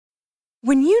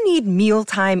When you need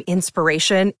mealtime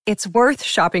inspiration, it's worth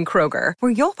shopping Kroger,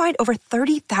 where you'll find over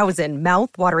 30,000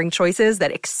 mouth-watering choices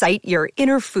that excite your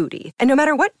inner foodie. And no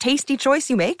matter what tasty choice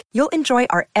you make, you'll enjoy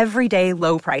our everyday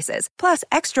low prices, plus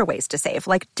extra ways to save,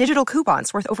 like digital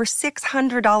coupons worth over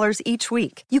 $600 each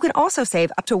week. You can also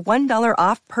save up to $1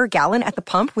 off per gallon at the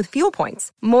pump with fuel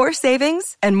points. More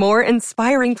savings and more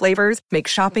inspiring flavors make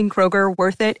shopping Kroger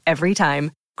worth it every time.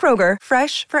 Kroger,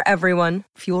 fresh for everyone.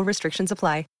 Fuel restrictions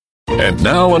apply. And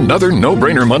now another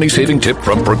no-brainer money-saving tip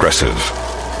from Progressive.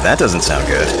 That doesn't sound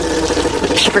good.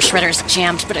 Paper shredder's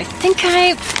jammed, but I think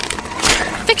I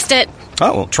fixed it.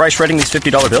 Oh, well, try shredding these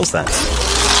 $50 bills then.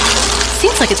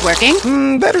 Seems like it's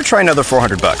working. Better try another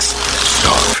 $400.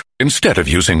 Stop. Instead of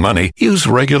using money, use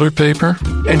regular paper.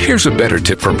 And here's a better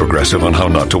tip from Progressive on how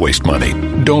not to waste money.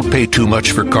 Don't pay too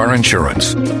much for car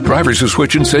insurance. Drivers who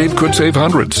switch and save could save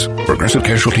hundreds. Progressive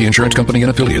Casualty Insurance Company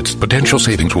and Affiliates. Potential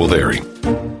savings will vary.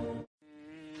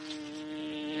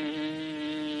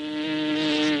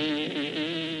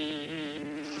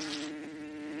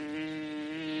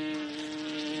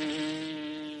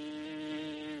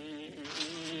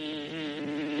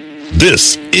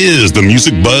 This is the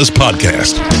Music Buzz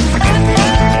Podcast.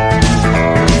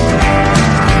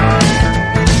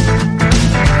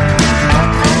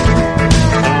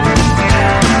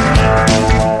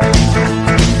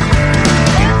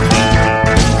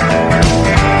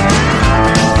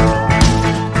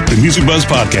 The Music Buzz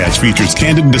Podcast features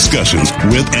candid discussions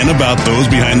with and about those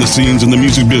behind the scenes in the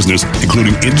music business,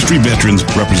 including industry veterans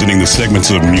representing the segments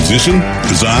of musician,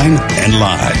 design, and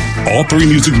live. All three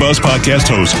Music Buzz Podcast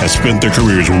hosts have spent their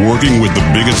careers working with the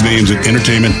biggest names in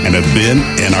entertainment and have been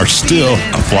and are still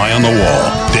a fly on the wall.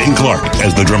 Dane Clark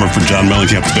as the drummer for John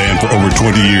Mellencamp's band for over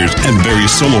 20 years and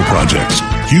various solo projects.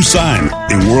 Hugh Syme,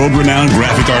 a world-renowned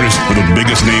graphic artist for the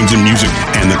biggest names in music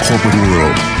and the corporate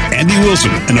world. Andy Wilson,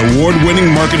 an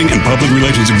award-winning marketing and public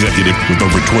relations executive with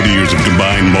over 20 years of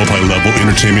combined multi-level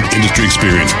entertainment industry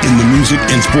experience in the music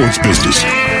and sports business.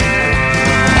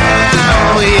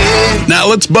 Now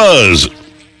let's buzz.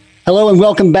 Hello and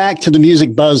welcome back to the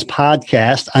Music Buzz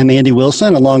Podcast. I'm Andy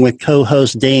Wilson along with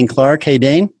co-host Dane Clark. Hey,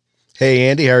 Dane. Hey,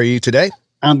 Andy. How are you today?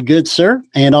 I'm good, sir.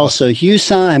 And also Hugh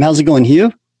Syme. How's it going,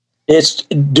 Hugh? It's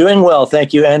doing well.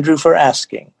 Thank you, Andrew, for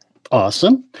asking.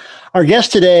 Awesome. Our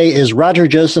guest today is Roger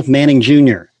Joseph Manning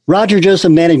Jr. Roger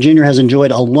Joseph Manning Jr. has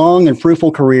enjoyed a long and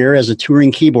fruitful career as a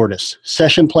touring keyboardist,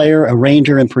 session player,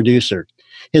 arranger, and producer.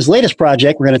 His latest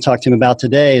project we're going to talk to him about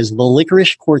today is the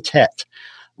Licorice Quartet.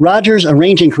 Roger's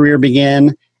arranging career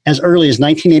began as early as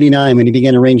 1989 when he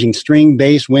began arranging string,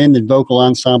 bass, wind, and vocal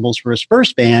ensembles for his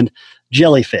first band,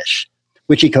 Jellyfish,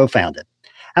 which he co-founded.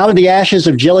 Out of the ashes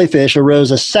of Jellyfish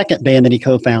arose a second band that he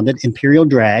co-founded, Imperial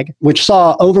Drag, which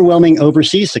saw overwhelming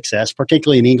overseas success,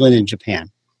 particularly in England and Japan.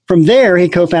 From there, he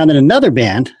co-founded another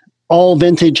band,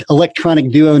 all-vintage electronic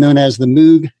duo known as the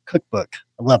Moog Cookbook.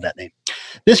 I love that name.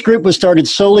 This group was started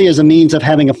solely as a means of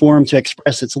having a forum to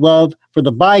express its love for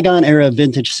the bygone era of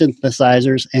vintage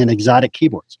synthesizers and exotic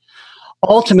keyboards.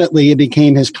 Ultimately, it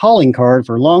became his calling card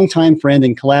for longtime friend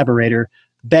and collaborator,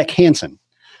 Beck Hansen.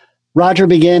 Roger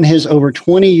began his over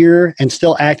 20-year and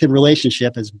still active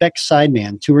relationship as Beck's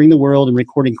sideman, touring the world and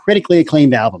recording critically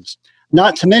acclaimed albums,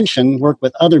 not to mention work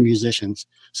with other musicians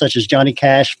such as Johnny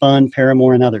Cash, Fun,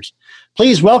 Paramore, and others.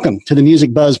 Please welcome to the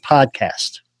Music Buzz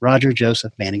Podcast, Roger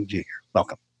Joseph Manning Jr.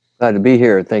 Welcome. Glad to be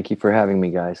here. Thank you for having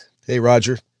me, guys. Hey,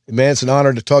 Roger. Man, it's an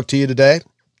honor to talk to you today.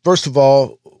 First of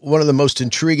all, one of the most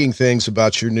intriguing things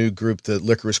about your new group, the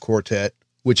Licorice Quartet,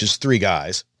 which is three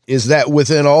guys, is that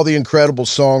within all the incredible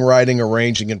songwriting,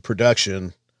 arranging, and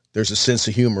production, there's a sense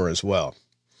of humor as well.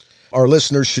 Our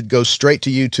listeners should go straight to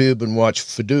YouTube and watch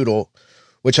Fadoodle,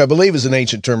 which I believe is an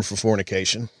ancient term for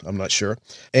fornication. I'm not sure.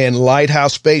 And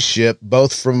Lighthouse Spaceship,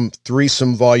 both from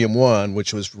Threesome Volume 1,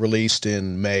 which was released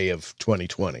in May of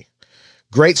 2020.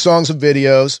 Great songs and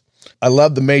videos. I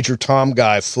love the Major Tom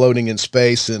guy floating in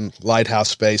space in Lighthouse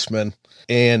Spaceman,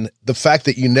 and the fact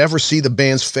that you never see the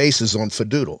band's faces on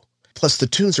Fadoodle. Plus, the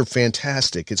tunes are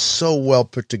fantastic. It's so well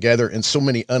put together and so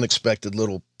many unexpected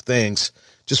little things.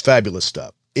 Just fabulous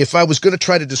stuff. If I was going to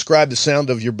try to describe the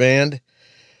sound of your band,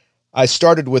 I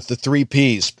started with the 3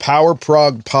 Ps, power,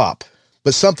 prog, pop,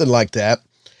 but something like that.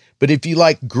 But if you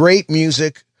like great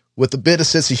music with a bit of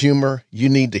sense of humor, you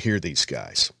need to hear these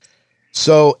guys.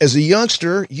 So as a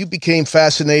youngster, you became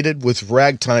fascinated with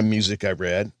ragtime music, I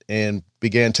read, and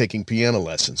began taking piano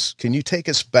lessons. Can you take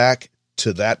us back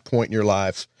to that point in your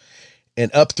life and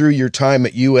up through your time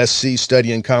at USC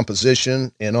studying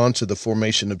composition and on to the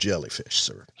formation of Jellyfish,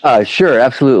 sir? Sure,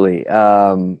 absolutely.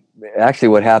 actually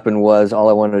what happened was all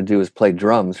I wanted to do was play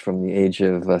drums from the age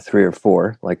of 3 or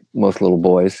 4, like most little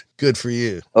boys. Good for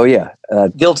you. Oh yeah.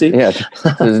 Guilty. Yeah.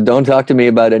 So don't talk to me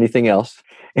about anything else.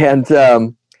 And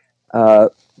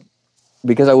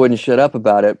because I wouldn't shut up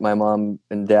about it, my mom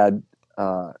and dad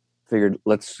figured,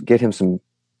 let's get him some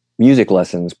music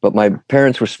lessons. But my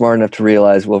parents were smart enough to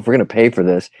realize, well, if we're going to pay for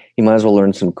this, he might as well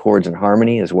learn some chords and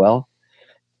harmony as well,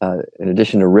 in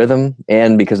addition to rhythm,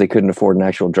 and because they couldn't afford an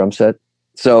actual drum set.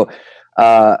 So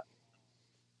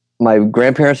my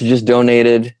grandparents had just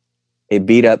donated a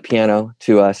beat up piano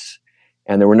to us,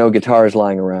 and there were no guitars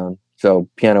lying around. So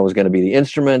piano was going to be the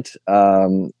instrument.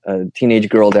 A teenage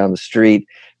girl down the street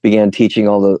began teaching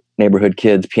all the neighborhood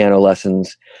kids piano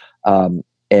lessons.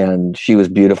 And she was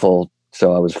beautiful.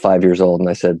 So I was 5 years old and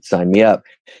I said, sign me up.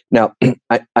 Now,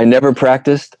 I never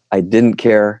practiced. I didn't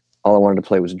care. All I wanted to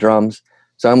play was drums.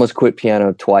 So I almost quit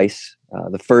piano twice.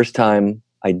 The first time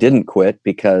I didn't quit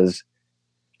because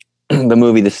the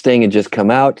movie The Sting had just come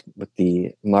out with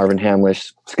the Marvin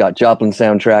Hamlish, Scott Joplin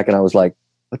soundtrack. And I was like,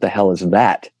 what the hell is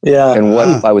that? Yeah. And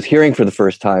what I was hearing for the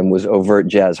first time was overt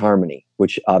jazz harmony,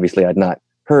 which obviously I'd not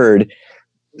heard,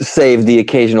 save the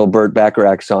occasional Burt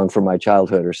Bacharach song from my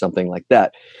childhood or something like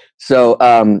that. So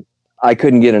I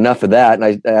couldn't get enough of that. And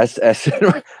I asked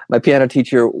my piano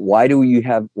teacher, why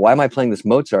am I playing this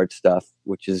Mozart stuff,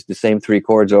 which is the same 3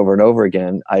 chords over and over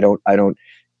again?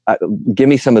 Give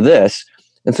me some of this.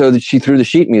 And so she threw the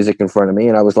sheet music in front of me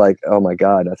and I was like, oh my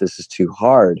God, this is too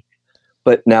hard.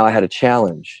 But now I had a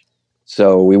challenge.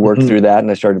 So we worked through that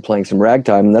and I started playing some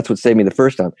ragtime, and that's what saved me the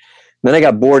first time. Then I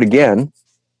got bored again.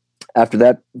 After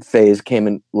that phase came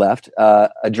and left,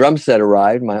 a drum set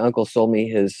arrived. My uncle sold me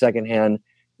his secondhand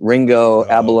Ringo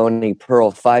Abalone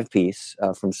Pearl 5-piece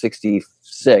from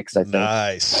 66, I think.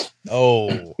 Nice.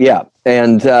 Oh. Yeah.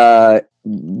 And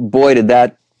boy, did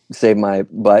that save my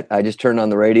butt. I just turned on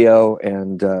the radio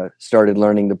and started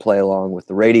learning to play along with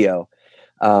the radio,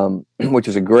 which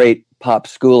was a great pop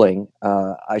schooling.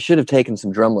 I should have taken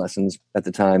some drum lessons at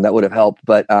the time. That would have helped.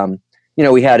 But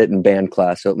we had it in band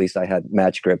class, so at least I had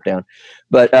match grip down.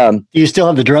 But do you still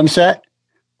have the drum set?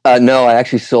 No, I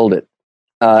actually sold it,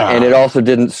 and it also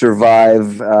didn't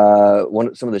survive.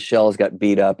 Some of the shells got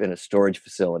beat up in a storage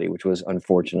facility, which was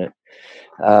unfortunate.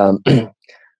 And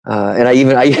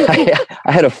I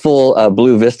had a full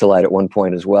Blue Vista light at one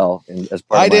point as well.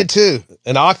 I did too.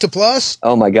 An Octoplus?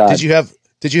 Oh my God!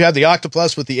 Did you have the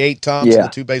Octoplus with the 8 toms and the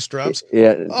 2 bass drums?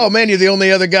 Yeah. Oh man, you're the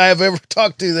only other guy I've ever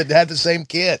talked to that had the same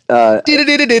kit. That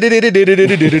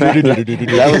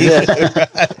was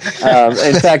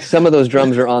it. In fact, some of those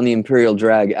drums are on the Imperial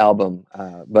Drag album,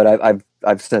 but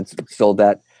I've since sold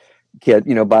that kit.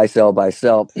 Buy, sell,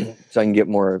 so I can get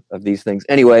more of these things.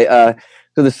 Anyway,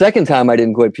 so the second time I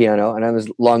didn't quit piano, and I was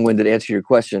long-winded to answer your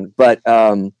question, but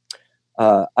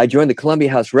I joined the Columbia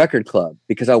House Record Club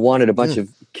because I wanted a bunch of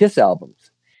Kiss albums.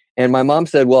 And my mom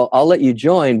said, well, I'll let you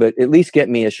join, but at least get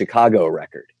me a Chicago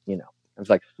record. I was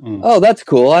like, oh, that's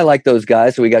cool. I like those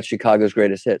guys. So we got Chicago's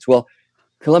greatest hits. Well,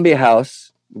 Columbia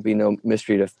House, will be no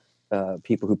mystery to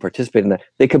people who participate in that.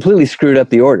 They completely screwed up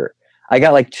the order. I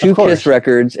got like 2 Kiss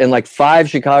records and like 5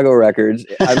 Chicago records.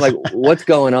 I'm like, what's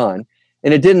going on?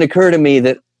 And it didn't occur to me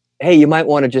that, hey, you might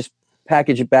want to just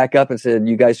package it back up and said,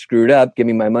 you guys screwed up, give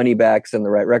me my money back, send the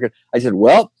right record. I said,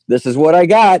 well, this is what I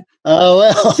got. Oh,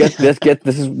 well.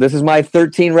 This is my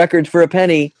 13 records for a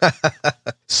penny.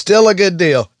 Still a good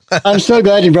deal. I'm so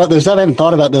glad you brought those up. I haven't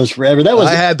thought about those forever. That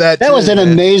was an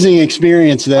amazing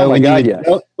experience, though. Oh my God, yes.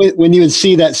 When you would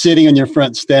see that sitting on your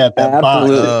front step,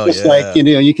 absolutely, like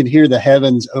you could hear the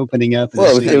heavens opening up.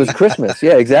 Well, it was Christmas.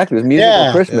 Yeah, exactly. It was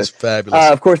musical Christmas. It was fabulous.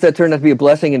 Of course, that turned out to be a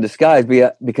blessing in disguise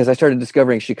because I started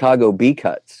discovering Chicago B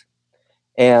cuts,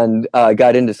 and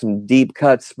got into some deep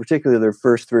cuts, particularly their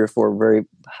first 3 or 4 very,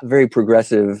 very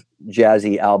progressive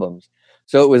jazzy albums.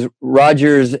 So it was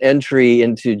Roger's entry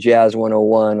into Jazz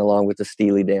 101 along with the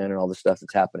Steely Dan and all the stuff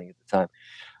that's happening at the time.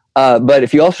 But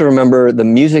if you also remember the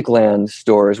Musicland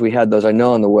stores, we had those, I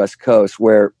know, on the West Coast,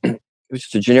 where it was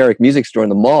just a generic music store in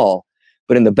the mall,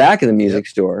 but in the back of the music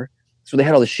store, so they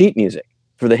had all the sheet music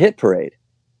for the hit parade.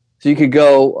 So you could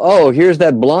go, oh, here's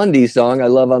that Blondie song I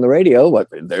love on the radio. What?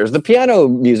 There's the piano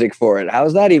music for it.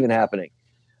 How's that even happening?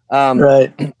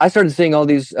 Right. I started seeing all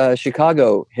these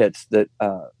Chicago hits that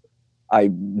I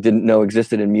didn't know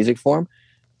existed in music form,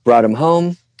 brought them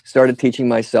home, started teaching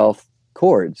myself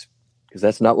chords, because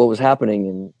that's not what was happening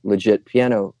in legit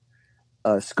piano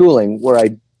schooling, where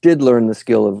I did learn the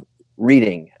skill of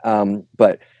reading.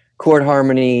 But chord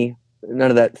harmony, none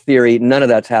of that theory, none of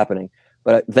that's happening.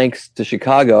 But thanks to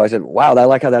Chicago, I said, wow, I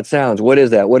like how that sounds. What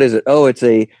is that? What is it? Oh, it's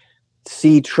a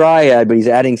C triad, but he's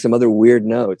adding some other weird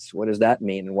notes. What does that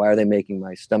mean? And why are they making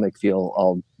my stomach feel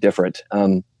all different?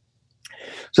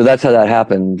 So that's how that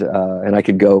happened. And I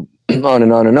could go on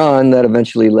and on and on. That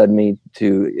eventually led me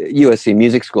to USC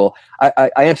Music School.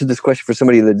 I answered this question for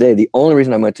somebody the other day. The only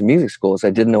reason I went to music school is I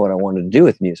didn't know what I wanted to do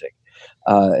with music.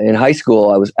 In high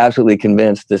school, I was absolutely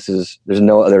convinced there's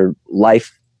no other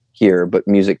life here but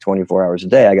music 24 hours a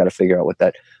day. I got to figure out what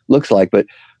that looks like. But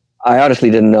I honestly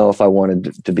didn't know if I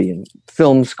wanted to be in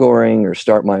film scoring or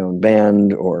start my own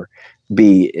band or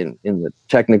be in the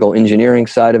technical engineering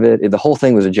side of it. The whole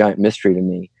thing was a giant mystery to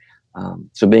me.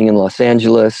 So being in Los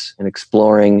Angeles and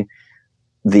exploring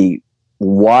the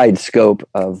wide scope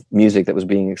of music that was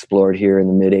being explored here in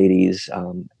the mid 80s,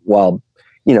 while,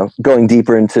 going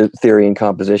deeper into theory and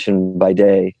composition by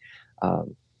day,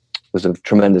 was of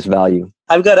tremendous value.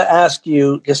 I've got to ask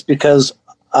you, just because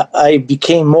I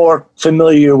became more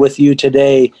familiar with you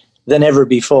today than ever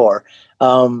before.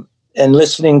 And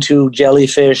listening to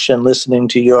Jellyfish and listening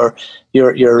to your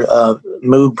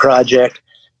Moog project,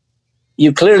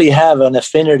 you clearly have an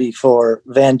affinity for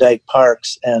Van Dyke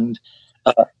Parks and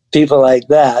people like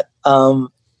that,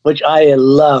 which I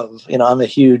love. I'm a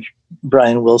huge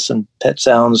Brian Wilson Pet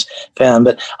Sounds fan,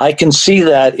 but I can see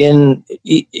that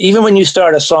even when you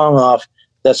start a song off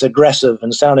that's aggressive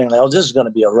and sounding like, oh, this is going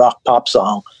to be a rock pop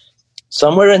song.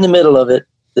 Somewhere in the middle of it,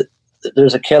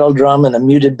 there's a kettle drum and a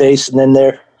muted bass, and then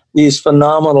there are these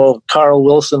phenomenal Carl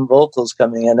Wilson vocals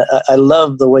coming in. I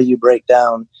love the way you break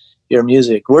down your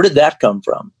music. Where did that come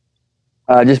from?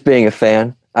 Just being a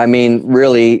fan. I mean,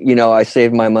 really, I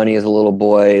saved my money as a little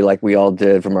boy, like we all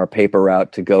did, from our paper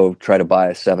route to go try to buy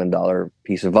a $7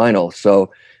 piece of vinyl.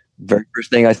 So very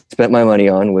first thing I spent my money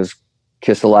on was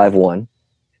Kiss Alive 1.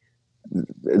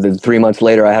 The 3 months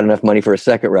later, I had enough money for a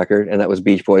second record, and that was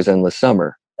Beach Boys' Endless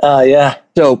Summer. Yeah.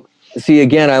 So, see,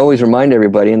 again, I always remind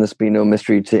everybody, and this will be no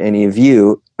mystery to any of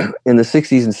you, in the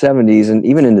 60s and 70s, and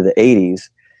even into the 80s,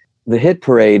 the hit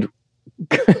parade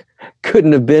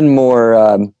couldn't have been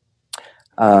more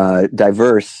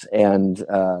diverse. And,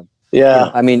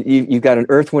 I mean, you've got an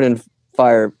Earth, Wind, and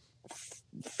Fire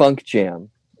funk jam,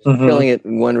 killing it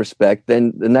in one respect.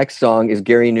 Then the next song is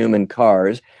Gary Newman,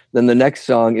 Cars. Then the next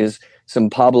song is some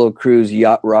Pablo Cruz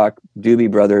yacht rock Doobie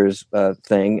Brothers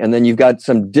thing, and then you've got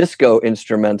some disco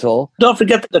instrumental. Don't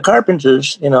forget the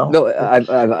Carpenters. No,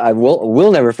 I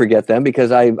will never forget them,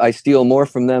 because I steal more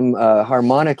from them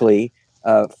harmonically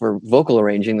for vocal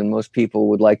arranging than most people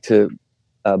would like to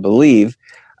believe.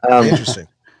 Interesting.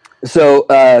 So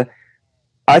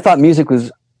I thought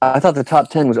the top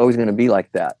 10 was always going to be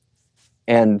like that,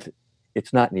 and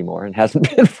it's not anymore, and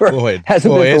hasn't been for a while.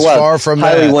 It's far from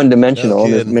highly that. one-dimensional, No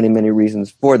and there's many, many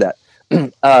reasons for that.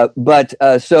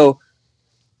 So,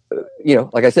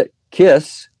 like I said,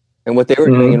 Kiss and what they were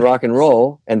doing in rock and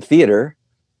roll and theater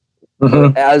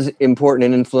were as important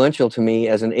and influential to me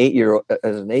as an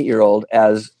 8-year-old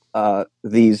as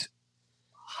these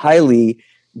highly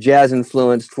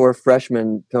jazz-influenced four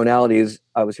freshman tonalities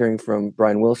I was hearing from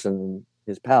Brian Wilson and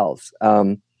his pals.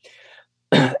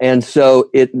 And so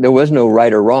there was no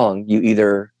right or wrong. You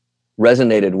either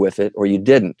resonated with it or you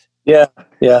didn't. Yeah.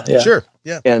 Sure.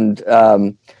 Yeah. And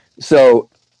so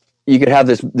you could have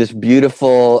this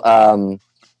beautiful,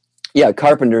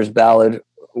 Carpenter's ballad,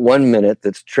 1 minute,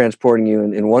 that's transporting you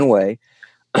in one way,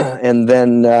 and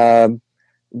then, I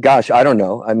don't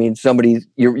know. I mean,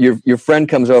 your friend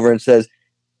comes over and says,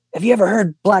 "Have you ever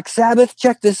heard Black Sabbath?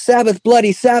 Check this Sabbath,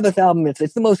 Bloody Sabbath album.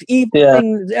 It's the most evil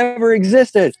thing that's ever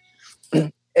existed."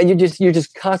 And you're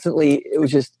just constantly, it was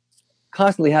just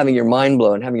constantly having your mind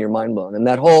blown. And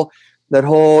that whole,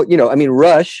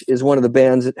 Rush is one of the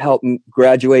bands that helped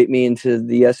graduate me into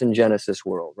the Yes and Genesis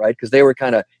world, right? Because they were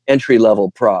kind of entry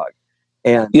level prog.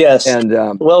 And yes, and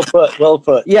well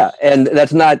put. Yeah, and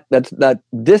that's not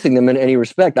dissing them in any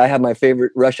respect. I have my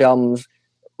favorite Rush albums,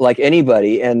 like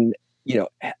anybody, and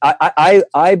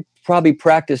I probably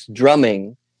practiced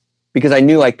drumming because I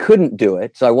knew I couldn't do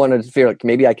it. So I wanted to feel like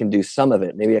maybe I can do some of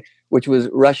it, which was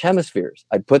Rush Hemispheres.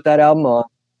 I'd put that album on,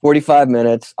 45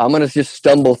 minutes. I'm going to just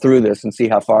stumble through this and see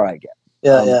how far I get.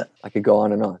 Yeah. I could go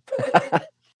on and on.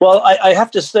 Well, I have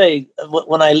to say,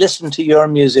 when I listen to your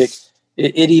music,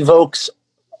 it evokes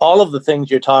all of the things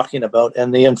you're talking about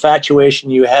and the infatuation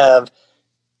you have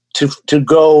to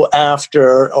go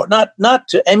after, or not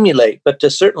to emulate, but to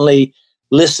certainly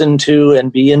listen to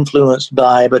and be influenced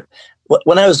by. But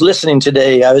when I was listening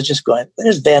today, I was just going,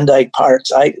 there's Van Dyke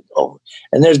Parks,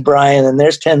 and there's Brian, and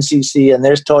there's 10cc, and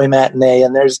there's Toy Matinee,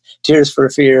 and there's Tears for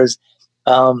Fears,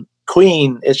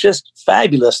 Queen. It's just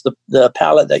fabulous, the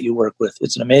palette that you work with.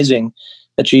 It's an amazing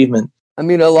achievement. I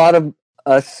mean, a lot of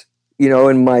us,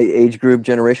 in my age group,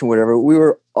 generation, whatever, we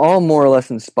were all more or less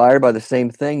inspired by the same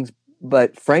things.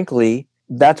 But frankly,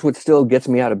 that's what still gets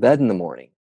me out of bed in the morning.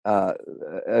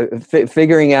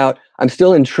 Figuring out, I'm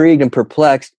still intrigued and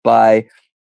perplexed by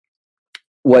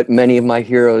what many of my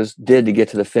heroes did to get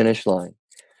to the finish line.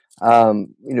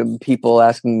 People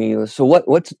asking me, so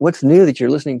what's new that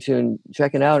you're listening to and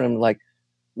checking out? And I'm like,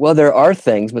 well, there are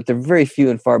things, but they're very few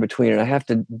and far between, and I have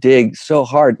to dig so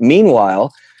hard.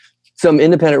 Meanwhile, some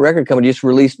independent record company just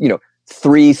released,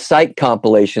 3 psych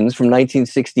compilations from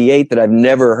 1968 that I've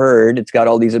never heard. It's got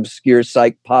all these obscure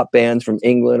psych pop bands from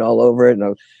England all over it,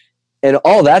 and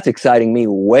all that's exciting me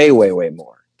way, way, way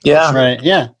more. Yeah, right.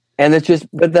 Yeah, and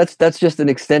that's just an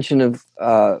extension of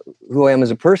who I am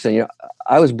as a person.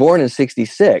 I was born in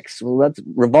 '66. Well, that's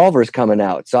Revolver's coming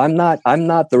out, so I'm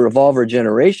not the Revolver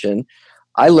generation.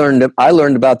 I learned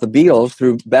about the Beatles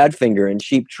through Badfinger and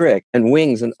Cheap Trick and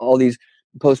Wings and all these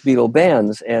post-Beatle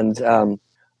bands, and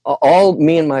all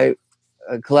me and my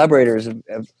collaborators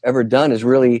have ever done is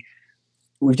really,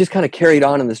 we've just kind of carried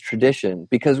on in this tradition,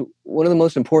 because one of the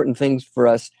most important things for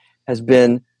us has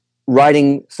been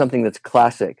writing something that's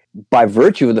classic. By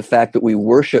virtue of the fact that we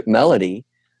worship melody,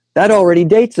 that already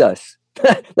dates us.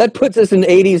 That puts us in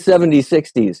 80s,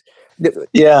 70s, 60s.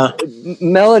 Yeah.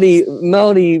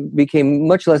 Melody became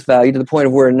much less valued, to the point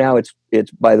of where now it's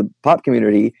by the pop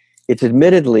community, it's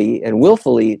admittedly and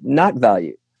willfully not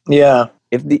valued. Yeah.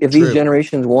 If these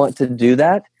generations want to do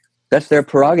that, that's their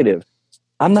prerogative.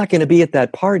 I'm not going to be at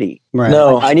that party. right.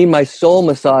 No. I need my soul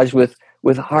massaged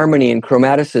with harmony and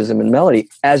chromaticism and melody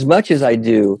as much as I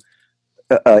do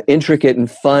intricate and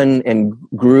fun and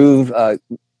groove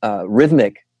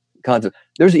rhythmic concepts.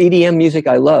 There's EDM music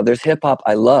I love. There's hip hop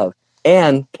I love,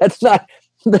 and that's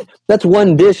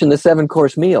one dish in the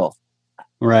 7-course meal.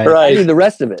 Right. I need the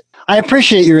rest of it. I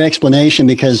appreciate your explanation,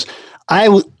 because I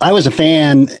was a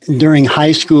fan during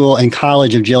high school and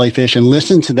college of Jellyfish, and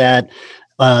listened to that,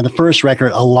 the first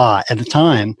record, a lot at the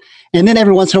time. And then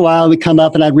every once in a while it would come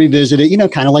up and I'd revisit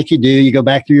it, kind of like you do. You go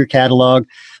back through your catalog.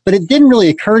 But it didn't really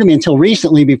occur to me until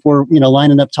recently, before,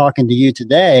 lining up talking to you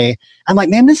today. I'm like,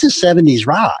 man, this is 70s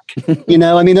rock.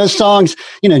 Those songs,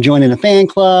 Joining a Fan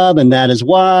Club and That Is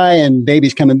Why and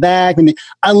Baby's Coming Back.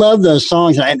 I love those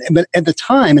songs. But at the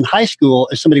time in high school,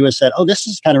 if somebody would have said, oh, this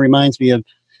is kind of reminds me of,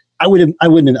 I wouldn't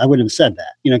have said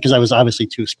that, because I was obviously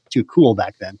too cool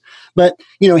back then. But,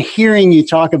 hearing you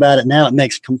talk about it now, it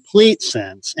makes complete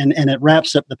sense. And it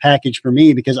wraps up the package for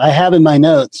me, because I have in my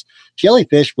notes,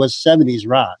 Jellyfish was 70s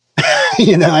rock.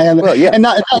 I have, well, yeah. And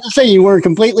not to say you weren't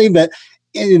completely, but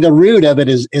the root of it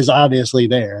is obviously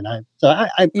there. And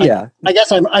I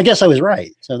guess I was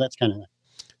right. So that's kind of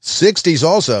 60s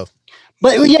also.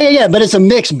 But yeah. But it's a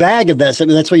mixed bag of that. So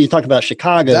that's why you talk about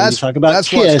Chicago. You talk about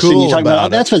Kiss, cool, and you talk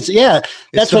about that's what's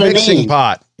that's what I mean. Mixing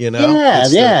pot,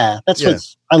 Yeah, that's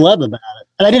what I love about it,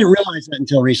 and I didn't realize that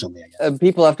until recently. I guess.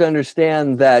 People have to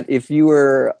understand that if you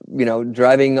were,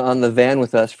 driving on the van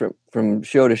with us from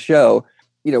show to show,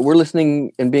 we're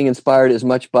listening and being inspired as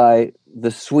much by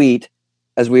The Sweet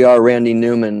as we are Randy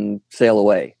Newman, Sail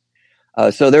Away.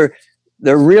 So there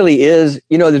really is,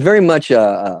 there's very much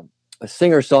a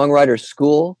singer-songwriter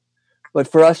school, but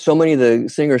for us, so many of the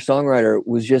singer-songwriter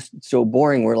was just so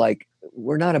boring.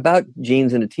 We're not about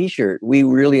jeans and a t-shirt. We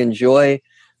really enjoy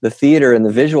the theater and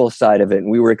the visual side of it, and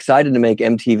we were excited to make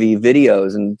MTV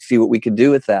videos and see what we could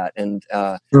do with that, and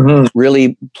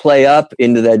really play up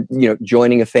into that,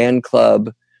 joining a fan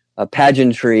club,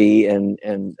 pageantry, and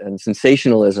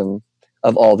sensationalism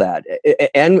of all that,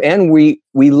 and we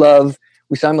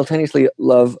simultaneously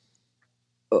love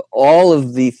all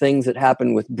of the things that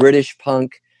happen with British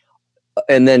punk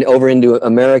and then over into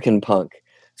American punk.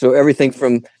 So everything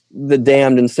from the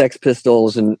Damned and Sex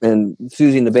Pistols and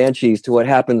Susie and the Banshees to what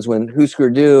happens when Husker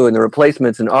Du and the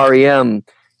Replacements and REM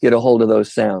get a hold of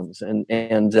those sounds. And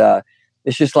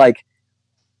it's just like,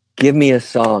 give me a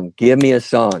song,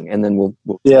 and then we'll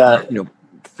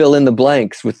fill in the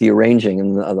blanks with the arranging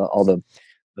and all the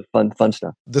fun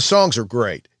stuff. The songs are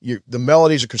great. The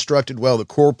melodies are constructed well. The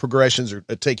chord progressions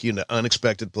take you in an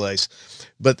unexpected place,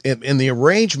 but and the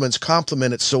arrangements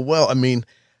complement it so well. I mean,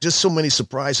 just so many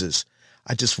surprises.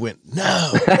 I just went,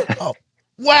 no, oh,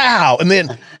 wow. And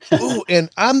then, and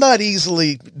I'm not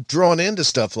easily drawn into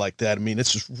stuff like that. I mean,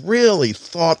 it's really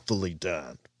thoughtfully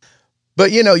done.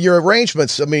 But, your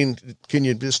arrangements, I mean, can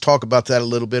you just talk about that a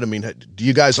little bit? I mean, do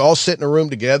you guys all sit in a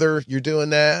room together? You're doing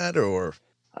that, or?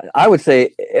 I would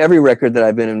say every record that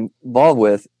I've been involved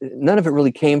with, none of it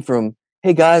really came from,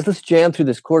 hey guys, let's jam through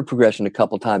this chord progression a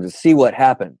couple times and see what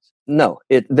happens. No,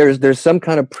 there's some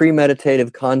kind of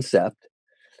premeditative concept,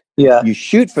 Yeah. You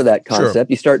shoot for that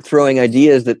concept. You start throwing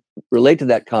ideas that relate to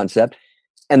that concept.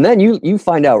 And then you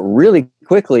find out really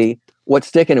quickly what's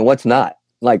sticking and what's not.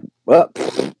 Like, well,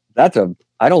 I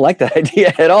don't like that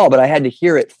idea at all, but I had to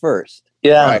hear it first.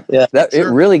 Yeah. Right. Yeah. It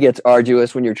really gets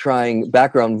arduous when you're trying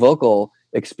background vocal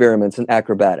experiments and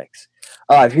acrobatics.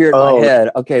 Oh, I've heard it in my head.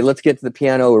 Okay, let's get to the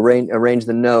piano, arrange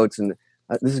the notes, and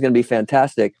this is going to be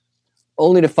fantastic.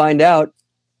 Only to find out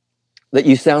that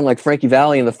you sound like Frankie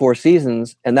Valli in the Four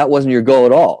Seasons, and that wasn't your goal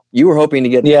at all. You were hoping to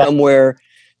get somewhere,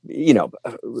 any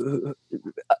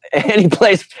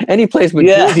place but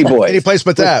Jersey Boys. Any place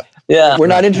but that. Yeah. We're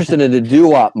not interested in a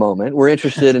doo-wop moment. We're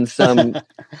interested in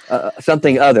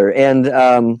something other.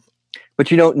 And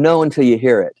but you don't know until you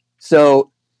hear it.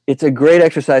 So it's a great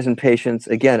exercise in patience.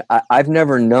 Again, I've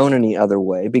never known any other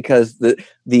way, because the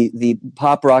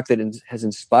pop rock that has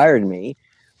inspired me,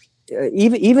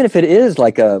 even if it is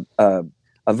like a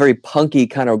very punky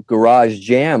kind of garage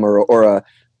jam or a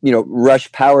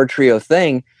Rush power trio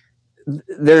thing,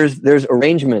 there's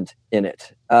arrangement in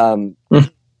it, and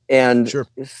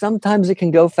sometimes it can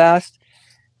go fast.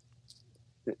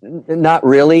 Not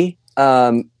really.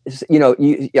 I've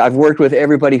worked with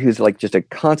everybody who's like just a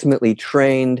consummately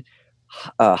trained,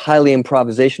 highly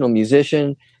improvisational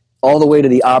musician, all the way to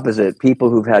the opposite.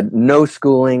 People who've had no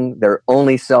schooling, they're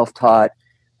only self-taught.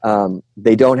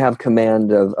 They don't have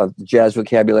command of jazz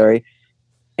vocabulary,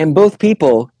 and both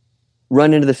people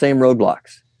run into the same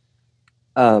roadblocks,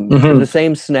 the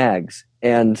same snags,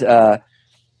 and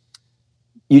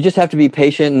you just have to be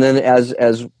patient. And then,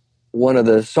 as one of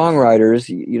the songwriters,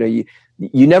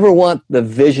 you never want the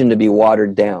vision to be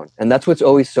watered down, and that's what's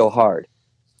always so hard,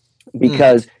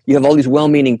 because you have all these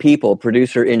well-meaning people,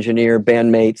 producer, engineer,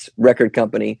 bandmates, record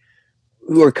company,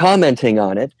 who are commenting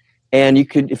on it. And you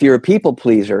could, if you're a people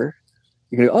pleaser,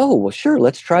 you can go, oh, well, sure,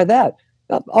 let's try that.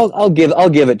 I'll give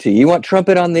it to you. You want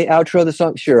trumpet on the outro of the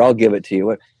song? Sure, I'll give it to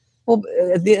you. Well,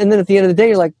 and then at the end of the day,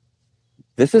 you're like,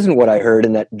 this isn't what I heard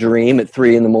in that dream at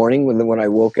 3 a.m. when I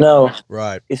woke up. No,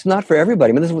 right. It's not for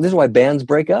everybody. I mean, this is why bands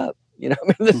break up.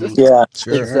 This is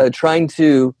sure. Trying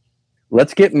to,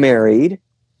 let's get married.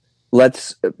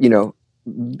 Let's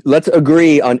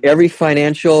agree on every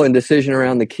financial and decision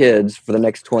around the kids for the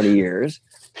next 20 years.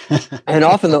 And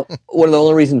often one of the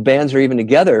only reasons bands are even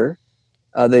together,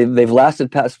 they've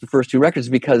lasted past the first 2 records,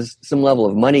 because some level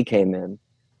of money came in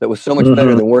that was so much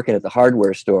better than working at the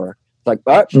hardware store. It's like,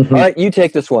 all right, you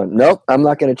take this one. Nope, I'm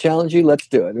not going to challenge you. Let's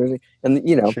do it. And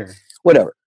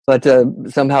whatever. But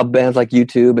somehow bands like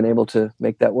U2 been able to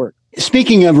make that work.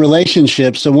 Speaking of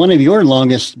relationships, so one of your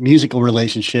longest musical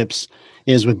relationships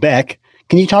is with Beck.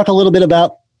 Can you talk a little bit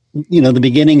about the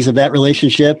beginnings of that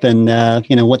relationship and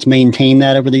what's maintained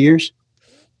that over the years?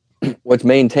 What's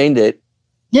maintained it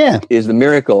is the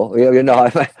miracle.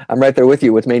 I'm right there with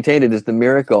you. What's maintained it is the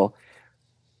miracle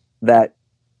that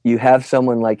you have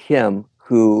someone like him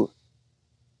who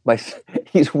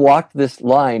he's walked this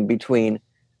line between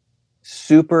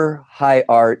super high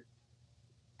art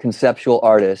conceptual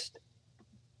artist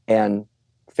and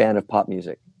fan of pop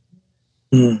music.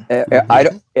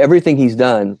 Everything he's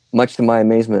done, much to my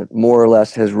amazement, more or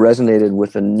less has resonated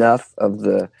with enough of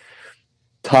the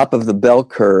top of the bell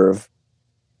curve,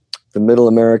 the middle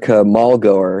America mall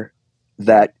goer,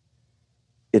 that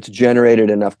it's generated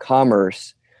enough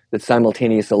commerce that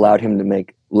simultaneously allowed him to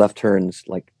make left turns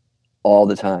like all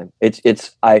the time.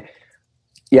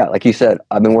 Like you said,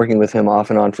 I've been working with him off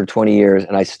and on for 20 years,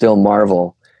 and I still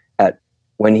marvel at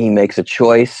when he makes a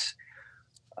choice,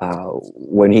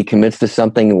 when he commits to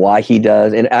something, why he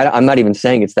does. And I'm not even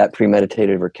saying it's that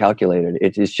premeditated or calculated.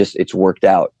 It's worked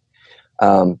out.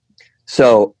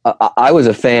 So I was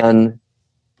a fan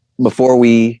before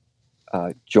we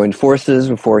joined forces,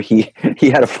 before he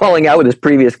had a falling out with his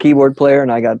previous keyboard player,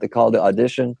 and I got the call to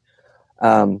audition.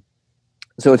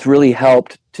 So it's really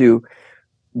helped to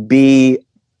be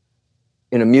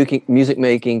in a music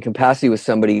making capacity with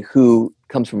somebody who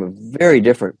comes from a very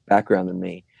different background than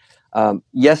me.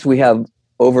 Yes, we have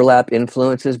overlap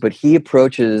influences, but he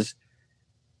just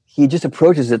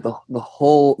approaches it the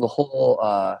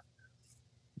whole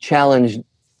challenge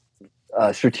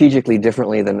strategically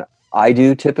differently than I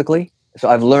do typically. So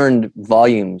I've learned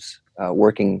volumes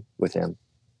working with him.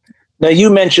 Now, you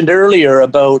mentioned earlier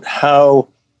about how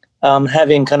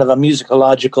having kind of a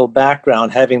musicological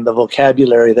background, having the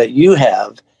vocabulary that you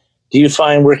have, do you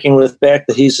find working with Beck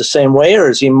that he's the same way, or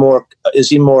is he more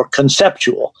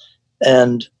conceptual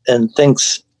and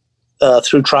thinks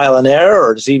through trial and error,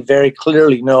 or does he very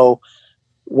clearly know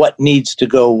what needs to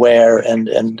go where?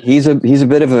 And he's a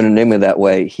bit of an enigma that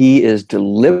way. He is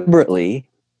deliberately,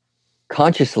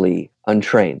 consciously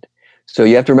untrained. So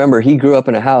you have to remember, he grew up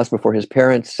in a house before his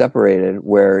parents separated,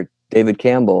 where David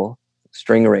Campbell,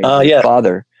 string arranger,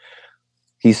 father,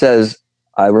 he says,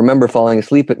 I remember falling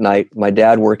asleep at night, my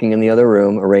dad working in the other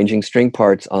room, arranging string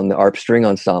parts on the ARP string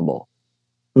ensemble.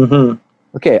 Mm-hmm.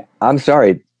 Okay, I'm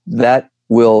sorry. That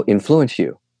will influence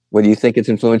you, whether you think it's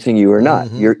influencing you or not.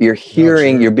 Mm-hmm. You're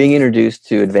hearing, you're being introduced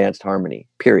to advanced harmony,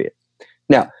 period.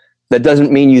 Now, that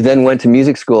doesn't mean you then went to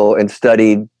music school and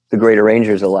studied the great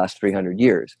arrangers of the last 300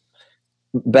 years.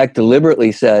 Beck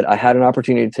deliberately said, I had an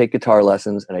opportunity to take guitar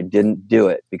lessons and I didn't do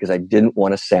it because I didn't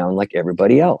want to sound like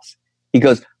everybody else. He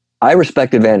goes, I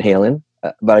respected Van Halen,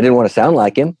 but I didn't want to sound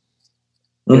like him.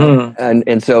 You know?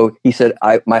 And so he said,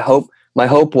 my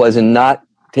hope was in not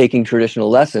taking traditional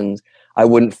lessons, I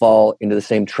wouldn't fall into the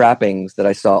same trappings that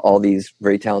I saw all these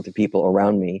very talented people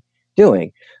around me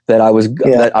doing. That I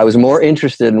was more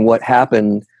interested in what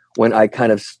happened when I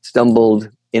kind of stumbled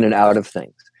in and out of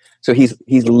things. So he's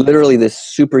literally this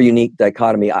super unique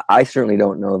dichotomy. I certainly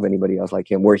don't know of anybody else like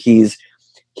him, where he's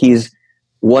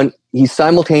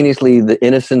simultaneously the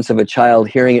innocence of a child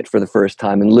hearing it for the first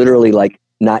time and literally like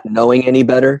not knowing any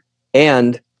better.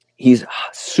 And he's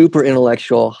super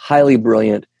intellectual, highly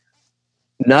brilliant.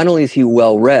 Not only is he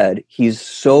well read, he's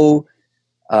so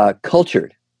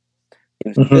cultured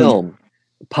in film,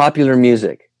 popular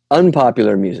music,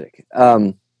 unpopular music.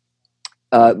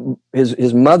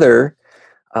 His mother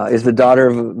is the daughter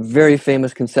of a very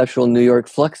famous conceptual New York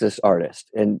Fluxus artist,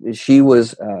 and she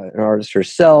was an artist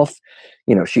herself.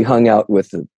 You know, she hung out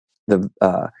with the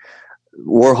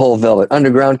Warhol Velvet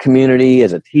Underground community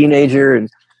as a teenager, and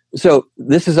so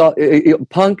this is all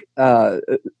punk.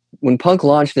 When punk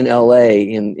launched in LA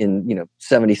in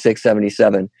 76,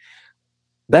 77,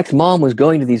 Beck's mom was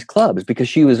going to these clubs because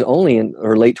she was only in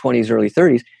her late 20s, early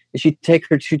 30s, and she'd take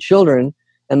her 2 children,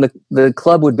 and the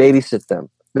club would babysit them.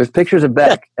 There's pictures of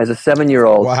Beck as a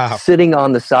 7-year-old sitting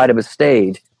on the side of a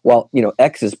stage while,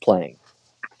 X is playing.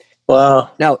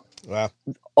 Wow. Now,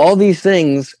 all these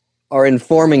things are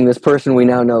informing this person we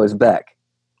now know as Beck.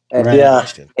 And,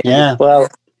 Well,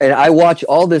 and I watch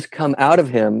all this come out of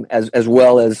him as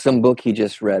well as some book he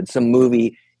just read, some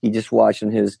movie he just watched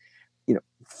in his,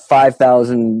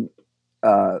 5,000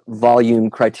 volume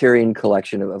Criterion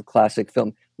collection of classic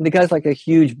film. And the guy's like a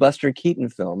huge Buster Keaton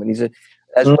film, and he's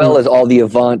as well as all the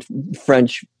avant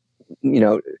French,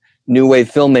 new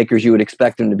wave filmmakers you would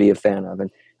expect him to be a fan of,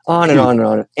 and on and on and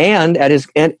on. And at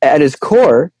his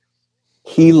core,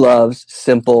 he loves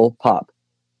simple pop.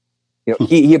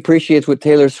 He appreciates what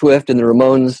Taylor Swift and the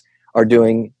Ramones are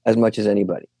doing as much as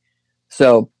anybody.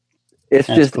 So it's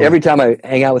That's just cool. Every time I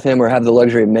hang out with him or have the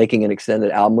luxury of making an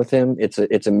extended album with him, it's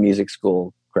a music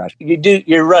school crash.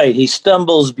 You're right. He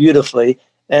stumbles beautifully,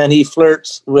 and he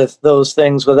flirts with those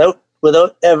things without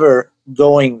ever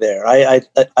going there. I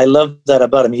love that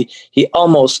about him. He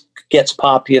almost gets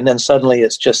poppy, and then suddenly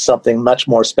it's just something much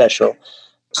more special.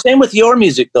 Same with your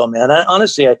music, though, man.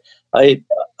 Honestly,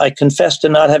 I confess to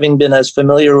not having been as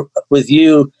familiar with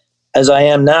you as I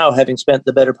am now, having spent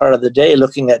the better part of the day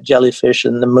looking at Jellyfish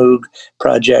and the Moog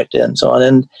project and so on.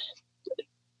 And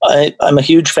I'm a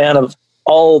huge fan of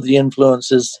all the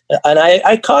influences. And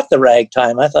I caught the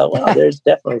ragtime. I thought, wow, there's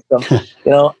definitely some,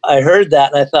 I heard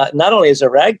that. And I thought, not only is it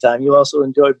ragtime, you also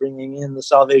enjoy bringing in the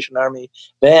Salvation Army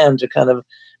band to kind of,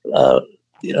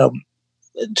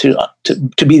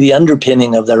 to be the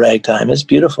underpinning of the ragtime. It's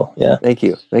beautiful. Yeah. Thank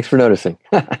you. Thanks for noticing.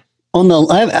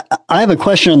 I have a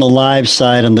question on the live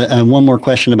side, and one more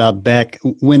question about Beck.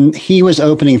 When he was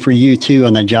opening for U2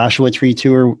 on the Joshua Tree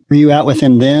tour, were you out with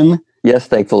him then? Yes,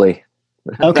 thankfully.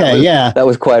 Okay, that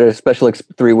was quite a special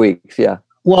 3 weeks. Yeah.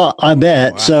 Well, I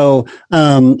bet. Wow. So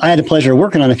I had the pleasure of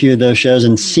working on a few of those shows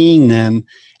and seeing them.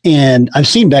 And I've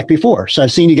seen Beck before. So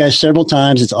I've seen you guys several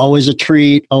times. It's always a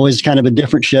treat, always kind of a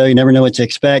different show. You never know what to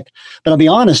expect. But I'll be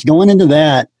honest, going into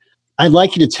that, I'd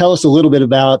like you to tell us a little bit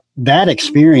about that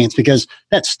experience, because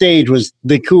that stage was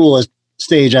the coolest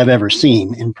stage I've ever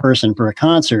seen in person for a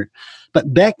concert.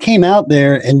 But Beck came out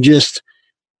there and just,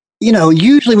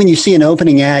 usually when you see an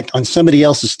opening act on somebody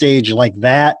else's stage like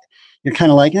that, you're kind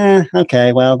of like,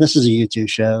 okay, well, this is a U2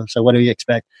 show, so what do you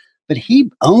expect? But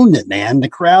he owned it, man. The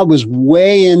crowd was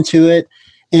way into it,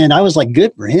 and I was like,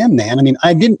 good for him, man. I mean,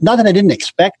 not that I didn't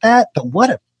expect that, but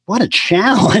what a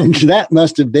challenge that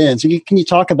must have been. So can you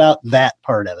talk about that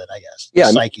part of it, I guess?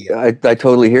 Yeah, I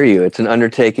totally hear you. It's an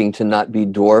undertaking to not be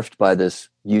dwarfed by this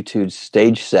YouTube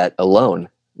stage set alone,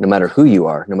 no matter who you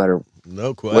are, no matter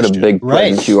what a big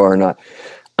presence you are or not.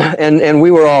 And we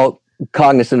were all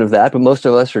cognizant of that, but most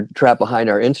of us are trapped behind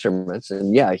our instruments.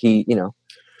 And yeah, he,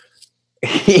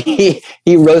 he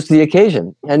rose to the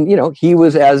occasion. And, he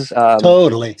was as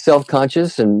totally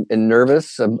self-conscious and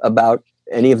nervous about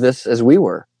any of this as we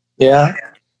were. Yeah.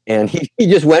 And he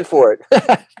just went for it.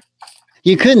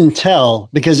 You couldn't tell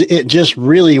because it just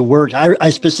really worked. I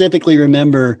specifically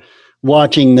remember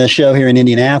watching the show here in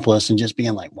Indianapolis and just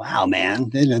being like, wow, man,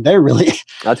 they're really,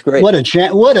 that's great. What a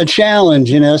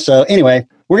challenge, So anyway,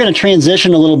 we're going to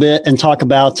transition a little bit and talk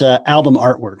about album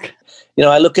artwork.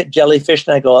 I look at Jellyfish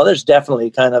and I go, oh, there's definitely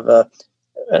kind of a,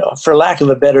 for lack of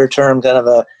a better term, kind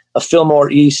of a Fillmore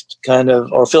East kind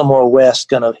of, or Fillmore West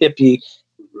kind of hippie,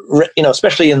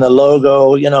 especially in the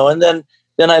logo, and then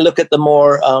I look at the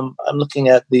more, I'm looking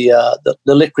at the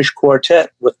Licorice Quartet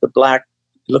with the black,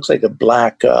 it looks like a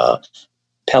black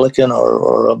pelican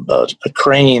or a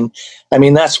crane. I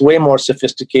mean, that's way more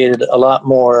sophisticated, a lot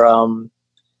more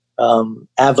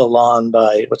Avalon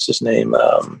by, what's his name?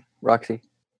 Roxy.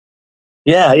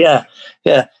 Yeah.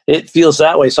 It feels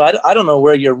that way. So I don't know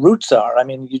where your roots are. I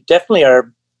mean, you definitely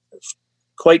are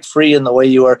quite free in the way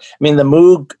you are. I mean, the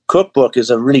Moog cookbook is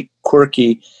a really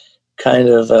quirky kind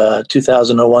of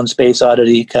 2001 Space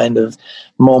Oddity kind of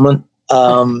moment.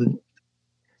 And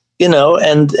the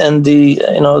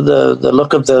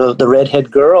look of the redhead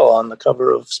girl on the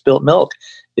cover of Spilt Milk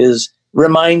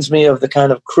reminds me of the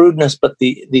kind of crudeness, but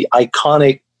the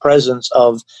iconic presence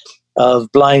of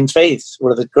Blind Faith,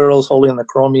 where the girl's holding the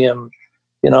chromium,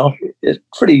 it's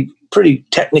pretty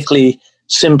technically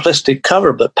simplistic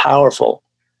cover, but powerful.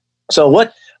 So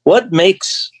what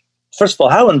makes, first of all,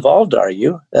 how involved are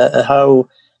you? How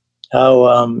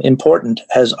important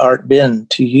has art been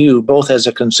to you, both as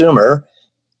a consumer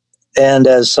and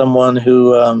as someone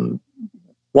who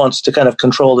wants to kind of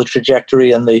control the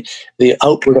trajectory and the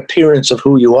outward appearance of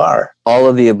who you are? All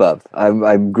of the above.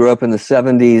 I grew up in the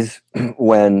 70s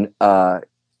when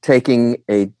taking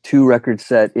a 2-record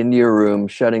set into your room,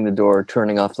 shutting the door,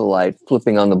 turning off the light,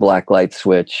 flipping on the black light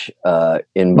switch,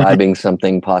 imbibing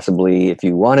something possibly if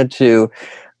you wanted to,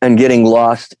 and getting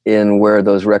lost in where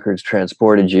those records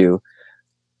transported you.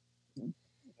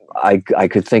 I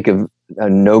could think of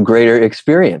no greater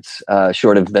experience,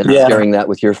 short of then sharing that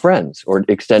with your friends or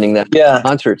extending that to a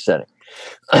concert setting.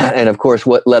 And of course,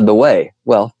 what led the way?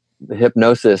 Well, the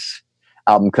Hypnosis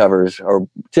album covers are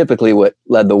typically what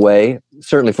led the way,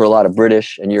 certainly for a lot of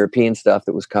British and European stuff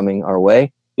that was coming our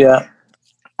way. Yeah.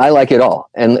 I like it all.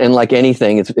 And like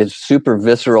anything, it's super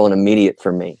visceral and immediate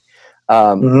for me.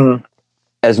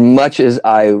 As much as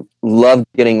I loved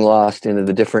getting lost into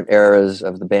the different eras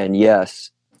of the band, yes,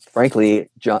 frankly,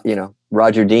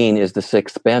 Roger Dean is the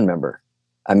 6th band member.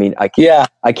 I mean, I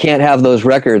can't have those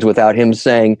records without him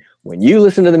saying, when you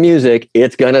listen to the music,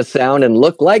 it's going to sound and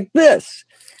look like this.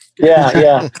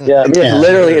 Yeah. I mean,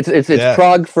 literally, it's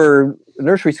prog for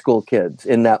nursery school kids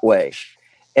in that way.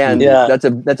 And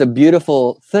that's a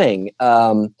beautiful thing.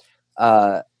 Art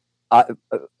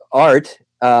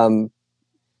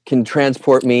can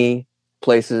transport me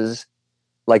places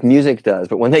like music does,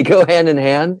 but when they go hand in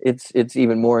hand, it's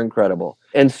even more incredible.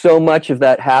 And so much of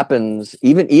that happens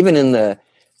even in the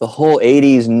whole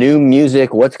 80s new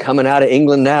music, what's coming out of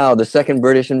England now, the second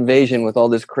British invasion with all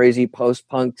this crazy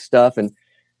post-punk stuff. And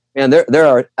there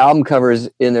are album covers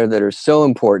in there that are so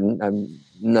important.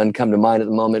 None come to mind at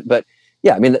the moment, but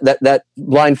yeah, I mean, that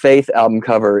Blind Faith album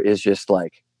cover is just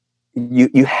like,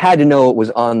 you had to know it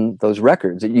was on those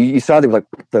records. You saw, they were like,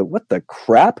 what the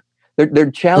crap?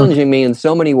 They're challenging me in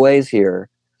so many ways here,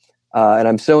 and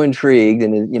I'm so intrigued.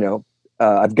 And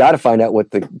I've got to find out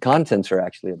what the contents are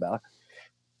actually about.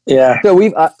 Yeah.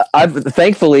 So I've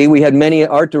thankfully we had many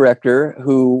art director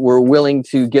who were willing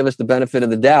to give us the benefit of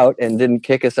the doubt and didn't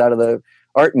kick us out of the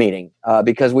art meeting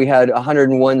because we had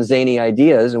 101 zany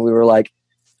ideas, and we were like,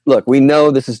 look, we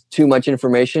know this is too much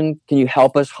information. Can you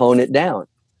help us hone it down?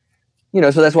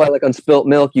 So that's why, like on Spilt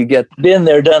Milk, you get been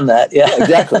there, done that. Yeah,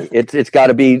 exactly. It's got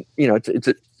to be, it's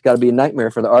got to be a nightmare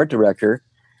for the art director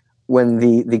when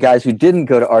the guys who didn't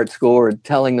go to art school are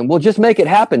telling them, "Well, just make it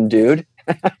happen, dude."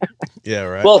 Yeah,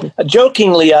 right. Well,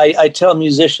 jokingly, I tell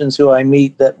musicians who I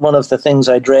meet that one of the things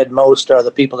I dread most are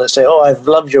the people that say, "Oh, I've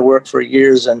loved your work for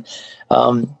years, and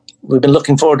we've been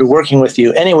looking forward to working with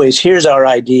you. Anyways, here's our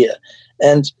idea."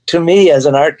 And to me, as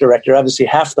an art director, obviously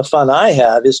half the fun I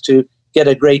have is to get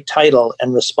a great title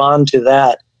and respond to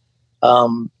that,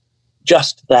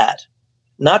 just that.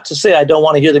 Not to say I don't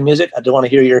want to hear the music, I don't want to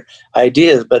hear your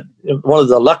ideas, but one of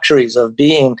the luxuries of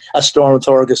being a Storm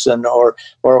Thorgerson or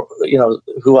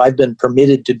who I've been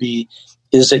permitted to be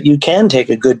is that you can take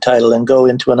a good title and go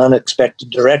into an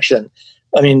unexpected direction.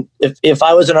 I mean, if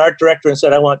I was an art director and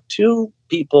said I want 2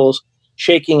 people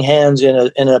shaking hands in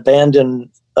an abandoned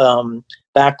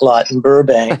backlot in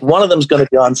Burbank. One of them's going to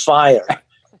be on fire.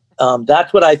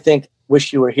 That's what I think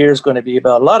Wish You Were Here is going to be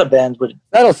about. A lot of bands would.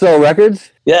 That'll sell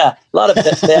records. Yeah, a lot of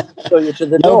bands go you to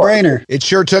the No door. brainer. It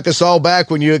sure took us all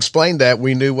back when you explained that.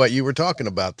 We knew what you were talking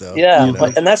about, though. Yeah, you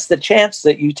know? and that's the chance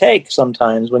that you take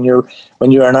sometimes when you're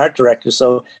an art director.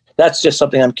 So that's just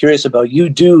something I'm curious about. You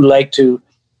do like to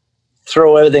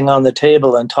throw everything on the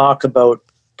table and talk about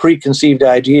preconceived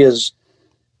ideas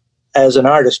as an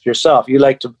artist yourself. You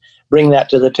like to bring that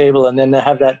to the table and then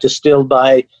have that distilled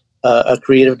by a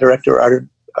creative director or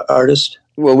artist.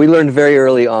 Well, we learned very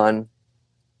early on,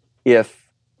 if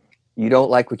you don't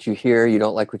like what you hear, you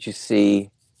don't like what you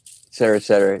see, et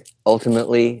cetera,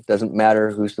 ultimately, it doesn't matter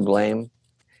who's to blame.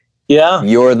 Yeah.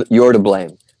 You're to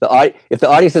blame. If the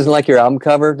audience doesn't like your album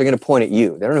cover, they're going to point at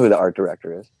you. They don't know who the art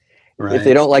director is. Right. If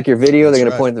they don't like your video, That's they're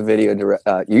going to right. point at the video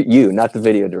director. You, not the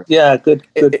video director. Yeah, good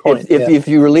point. If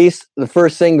you release the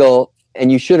first single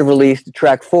and you should have released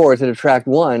track 4 instead of track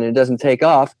 1 and it doesn't take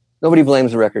off, nobody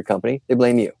blames the record company. They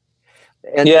blame you.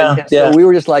 And so we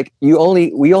were just like, we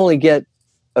only get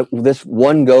this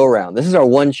one go around. This is our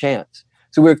one chance.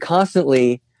 So we were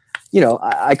constantly,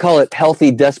 I call it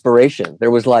healthy desperation. There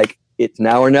was like, it's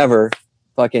now or never.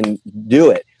 Fucking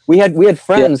do it. We had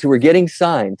friends who were getting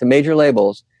signed to major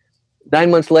labels.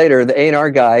 9 months later, the A&R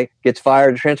guy gets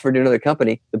fired, transferred to another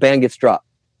company. The band gets dropped.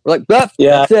 We're like, that's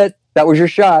it. That was your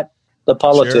shot. The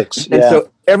politics. Sure. And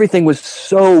so everything was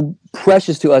so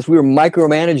precious to us. We were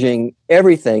micromanaging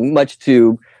everything, much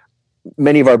to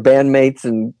many of our bandmates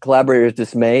and collaborators'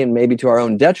 dismay, and maybe to our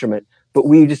own detriment. But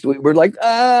we were like,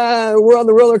 we're on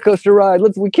the roller coaster ride.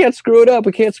 We can't screw it up.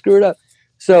 We can't screw it up.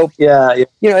 So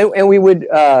and we would,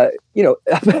 a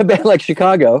band like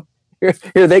Chicago,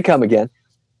 here they come again.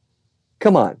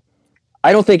 Come on.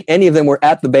 I don't think any of them were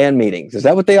at the band meetings. Is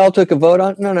that what they all took a vote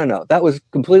on? No. That was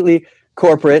completely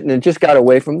corporate, and it just got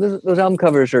away from those album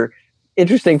covers are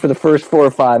interesting for the first 4 or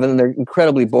 5, and then they're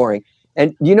incredibly boring.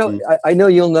 And I know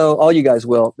you'll know, all you guys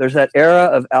will, there's that era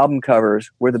of album covers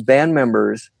where the band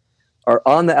members are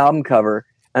on the album cover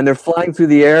and they're flying through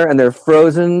the air and they're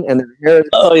frozen and their hair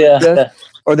is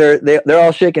or they're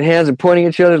all shaking hands and pointing at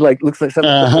each other, like looks like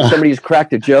somebody's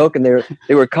cracked a joke and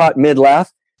they were caught mid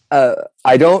laugh.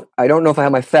 I don't know if I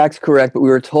have my facts correct, but we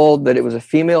were told that it was a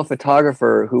female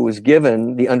photographer who was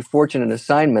given the unfortunate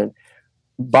assignment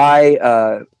by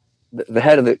the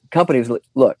head of the company. Was like,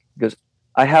 look, because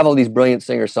I have all these brilliant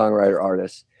singer-songwriter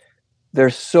artists. They're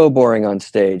so boring on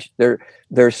stage.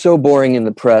 They're so boring in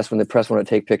the press when the press want to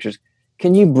take pictures.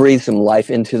 Can you breathe some life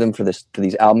into them for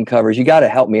these album covers? You got to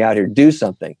help me out here. Do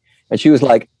something. And she was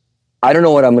like, I don't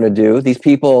know what I'm going to do. These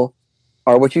people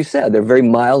are what you said. They're very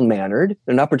mild-mannered.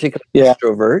 They're not particularly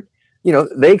extrovert.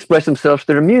 They express themselves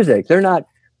through their music. They're not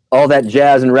all that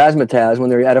jazz and razzmatazz when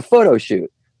they're at a photo shoot.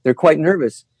 They're quite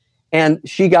nervous. And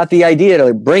she got the idea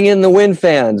to bring in the wind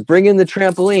fans, bring in the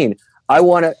trampoline. I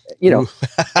want to,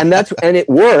 and it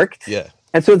worked. Yeah.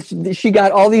 And so she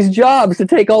got all these jobs to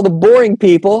take all the boring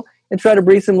people and try to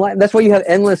breathe some life. That's why you have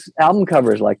endless album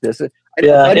covers like this. A buddy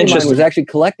of mine was actually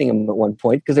collecting them at one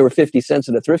point because they were 50 cents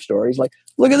at a thrift store. He's like,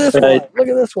 look at this one. Look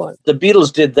at this one. The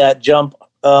Beatles did that jump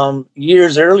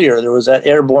years earlier. There was that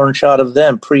airborne shot of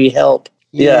them pre-Help.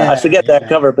 I forget that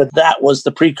cover, but that was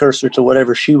the precursor to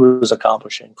whatever she was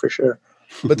accomplishing for sure.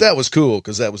 But that was cool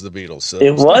because that was the Beatles. So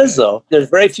it was though. There's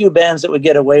very few bands that would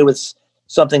get away with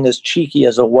something as cheeky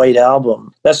as a White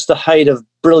Album. That's the height of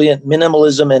brilliant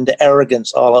minimalism and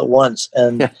arrogance all at once.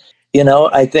 And,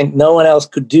 I think no one else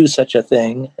could do such a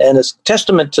thing. And it's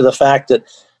testament to the fact that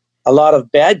a lot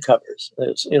of bad covers,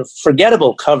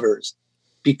 forgettable covers,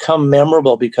 become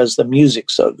memorable because the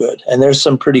music's so good. And there's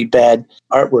some pretty bad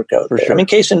artwork out there. Sure. I mean,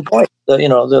 case in point,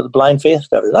 the Blind Faith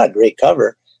cover, not a great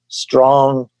cover,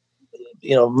 strong,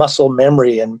 muscle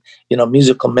memory and,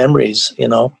 musical memories,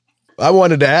 I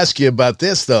wanted to ask you about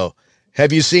this, though.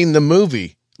 Have you seen the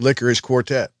movie Licorice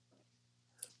Quartet?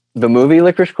 The movie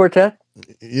Licorice Quartet?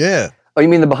 Yeah. Oh, you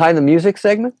mean the behind the music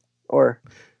segment? Or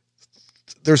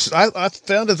I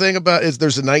found a thing about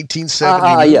there's a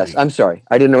 1970 movie. Yes, I'm sorry.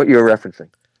 I didn't know what you were referencing.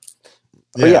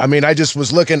 Yeah, I mean, I just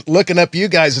was looking up you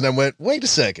guys and I went, wait a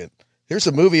second. Here's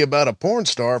a movie about a porn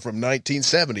star from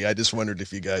 1970. I just wondered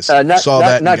if you guys saw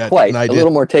that. Not quite. A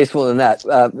little more tasteful than that.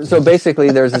 So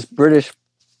basically, there's this British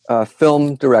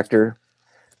film director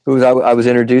who I was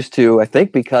introduced to, I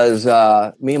think, because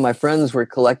me and my friends were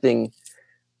collecting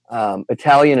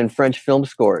Italian and French film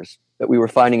scores that we were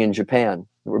finding in Japan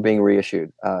that were being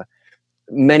reissued.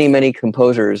 Many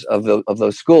composers of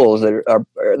those schools that are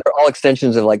they're all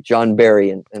extensions of like John Barry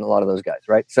and a lot of those guys,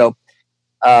 right? So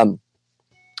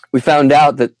we found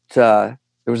out that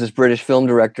there was this British film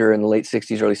director in the late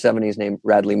 60s, early 70s named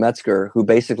Radley Metzger, who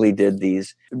basically did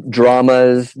these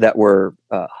dramas that were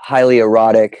highly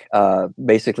erotic,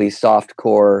 basically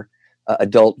softcore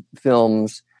adult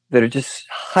films that are just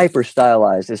hyper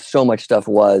stylized, as so much stuff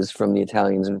was from the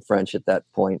Italians and French at that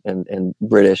point, and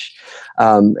British.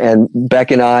 And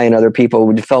Beck and I and other people,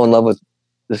 we fell in love with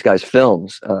this guy's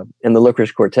films. And the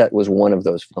Licorice Quartet was one of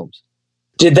those films.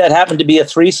 Did that happen to be a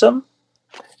threesome?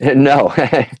 No,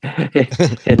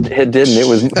 it didn't. It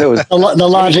was the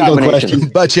logical question.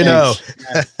 But you know,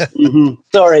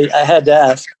 Sorry, I had to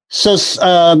ask. So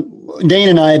Dane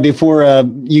and I, before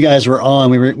you guys were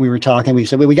on, we were talking. We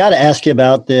said, well, we got to ask you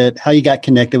about how you got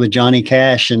connected with Johnny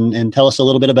Cash, and tell us a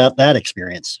little bit about that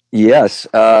experience. Yes.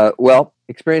 Well,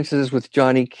 experiences with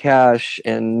Johnny Cash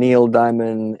and Neil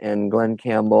Diamond and Glenn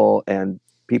Campbell and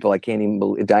people I can't even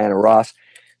believe, Diana Ross.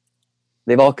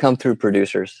 They've all come through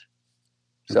producers.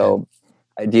 So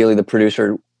ideally, the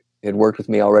producer had worked with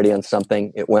me already on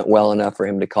something. It went well enough for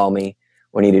him to call me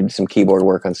when he needed some keyboard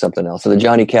work on something else. So the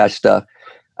Johnny Cash stuff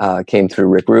came through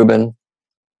Rick Rubin.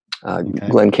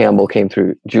 Glenn Campbell came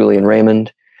through Julian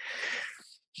Raymond.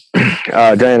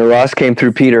 Diana Ross came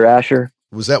through Peter Asher.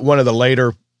 Was that one of the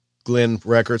later Glenn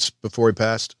records before he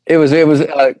passed? It was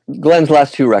Glenn's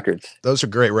last two records. Those are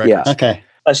great records. Yeah. Okay.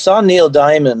 I saw Neil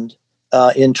Diamond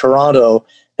in Toronto,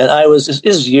 and this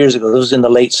is years ago. This was in the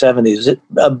late 70s.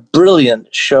 A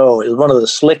brilliant show. It was one of the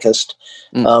slickest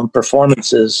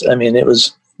performances. I mean, there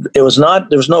was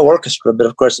no orchestra, but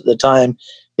of course at the time,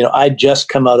 I'd just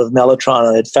come out of Mellotron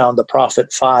and had found the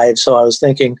Prophet 5. So I was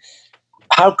thinking,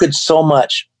 how could so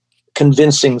much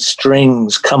convincing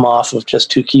strings come off of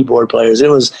just two keyboard players? It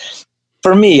was,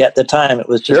 for me at the time, it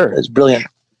was just it was brilliant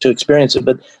to experience it.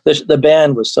 But the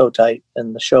band was so tight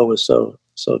and the show was so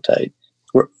tight.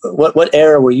 What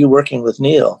era were you working with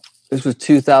Neil? This was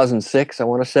 2006, I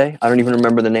want to say. I don't even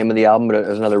remember the name of the album, but it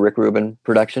was another Rick Rubin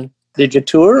production. Did you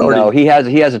tour? Or no, he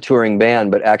has a touring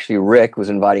band, but actually Rick was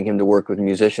inviting him to work with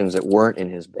musicians that weren't in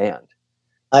his band.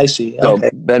 I see. So Okay.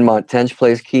 Benmont Tench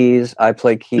plays keys. I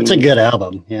play keys. It's a good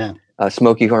album. Yeah.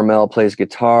 Smokey Hormel plays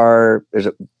guitar. There's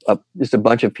just a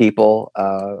bunch of people,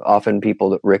 often people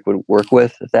that Rick would work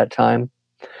with at that time.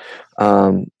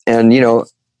 And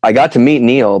I got to meet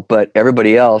Neil, but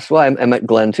everybody else, well, I met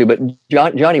Glenn too, but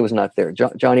Johnny was not there.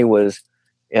 Johnny was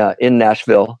in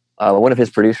Nashville. One of his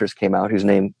producers came out, whose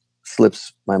name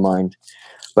slips my mind,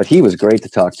 but he was great to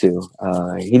talk to.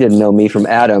 He didn't know me from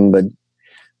Adam, but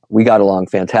we got along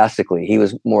fantastically. He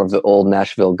was more of the old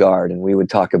Nashville guard, and we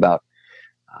would talk about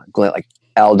Glenn, like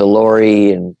Al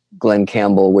DeLory and Glenn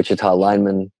Campbell, Wichita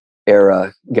lineman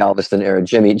era, Galveston era,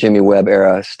 Jimmy Webb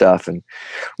era stuff, and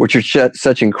which are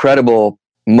such incredible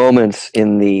moments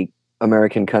in the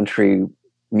American country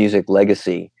music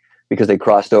legacy because they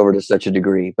crossed over to such a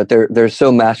degree, but they're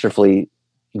so masterfully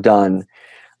done.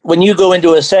 When you go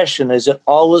into a session, is it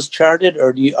always charted,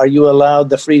 or are you allowed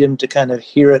the freedom to kind of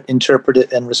hear it, interpret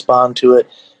it, and respond to it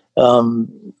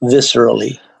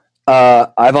viscerally?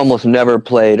 I've almost never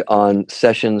played on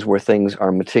sessions where things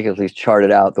are meticulously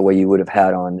charted out the way you would have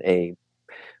had on a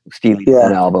Stevie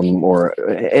Wonder album or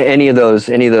any of those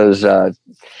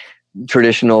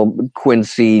traditional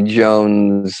Quincy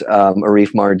Jones,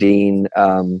 Arif Mardin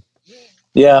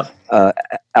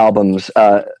albums.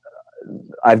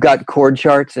 I've got chord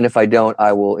charts, and if I don't,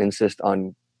 I will insist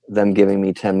on them giving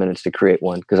me 10 minutes to create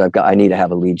one because I need to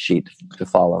have a lead sheet to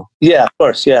follow. Yeah, of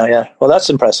course. Yeah. Well, that's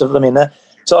impressive. I mean,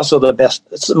 it's also the best.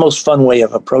 It's the most fun way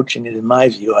of approaching it, in my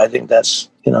view. I think that's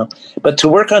But to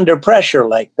work under pressure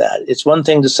like that, it's one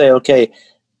thing to say, okay,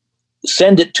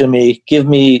 send it to me, give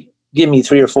me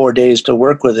 3 or 4 days to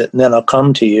work with it, and then I'll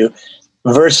come to you,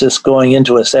 versus going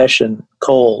into a session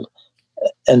cold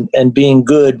and being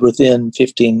good within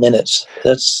 15 minutes.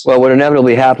 Well, what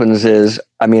inevitably happens is,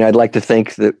 I'd like to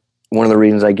think that one of the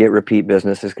reasons I get repeat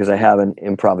business is because I have an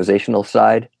improvisational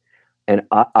side, and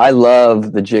I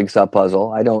love the jigsaw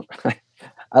puzzle.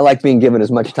 I like being given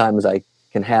as much time as I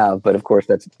can have, but of course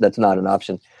that's not an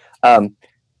option.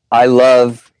 I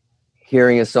love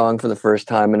hearing a song for the first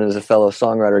time, and as a fellow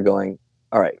songwriter going,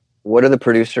 all right, what are the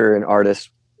producer and artists,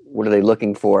 what are they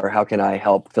looking for? How can I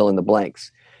help fill in the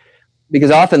blanks? Because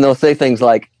often they'll say things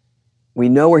like, we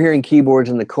know we're hearing keyboards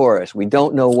in the chorus. We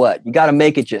don't know what. You got to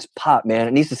make it just pop, man.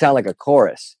 It needs to sound like a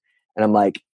chorus. And I'm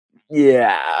like,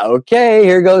 yeah, okay,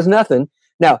 here goes nothing.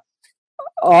 Now,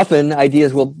 often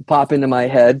ideas will pop into my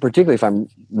head, particularly if I'm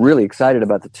really excited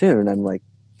about the tune. I'm like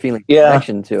feeling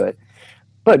connection to it.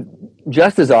 But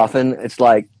just as often, it's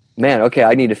like, man, okay,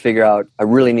 I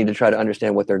really need to try to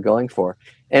understand what they're going for.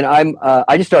 And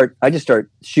I just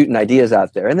start shooting ideas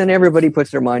out there. And then everybody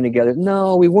puts their mind together.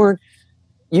 No, we weren't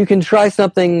you can try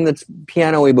something that's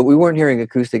piano-y, but we weren't hearing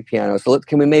acoustic piano. So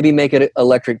can we maybe make it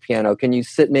electric piano? Can you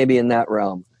sit maybe in that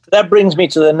realm? That brings me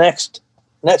to the next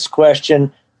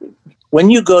question. When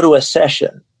you go to a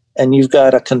session and you've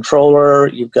got a controller,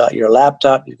 you've got your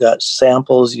laptop, you've got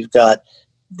samples, you've got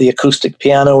the acoustic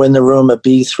piano in the room, a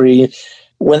B3,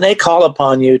 when they call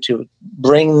upon you to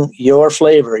bring your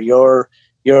flavor, your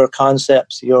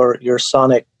concepts, your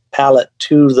sonic palette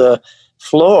to the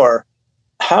floor,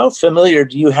 how familiar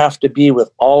do you have to be with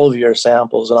all of your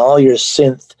samples and all your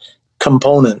synth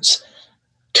components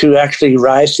to actually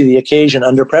rise to the occasion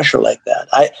under pressure like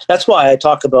that? That's why I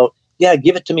talk about,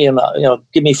 give it to me and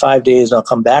give me 5 days and I'll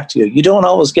come back to you. You don't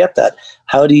always get that.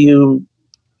 How do you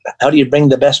bring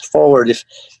the best forward if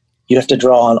you have to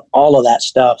draw on all of that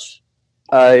stuff?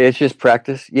 It's just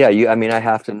practice. Yeah, I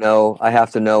have to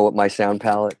know what my sound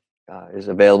palette is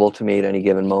available to me at any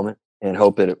given moment, and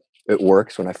hope that it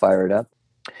works when I fire it up.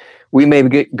 We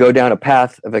may go down a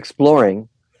path of exploring,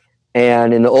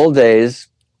 and in the old days,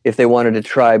 if they wanted to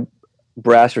try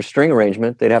brass or string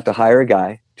arrangement, they'd have to hire a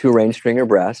guy to arrange string or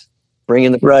brass, bring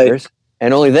in the players,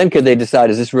 and only then could they decide,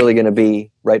 is this really going to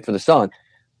be right for the song?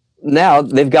 Now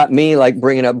they've got me like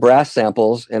bringing up brass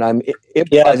samples, and I'm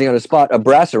improvising on the spot a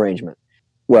brass arrangement.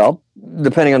 Well,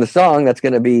 depending on the song, that's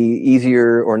going to be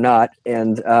easier or not.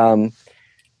 And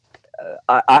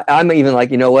I'm even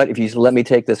like, you know what? If you let me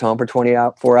take this home for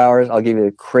 24 hours, I'll give you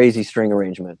a crazy string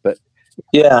arrangement. But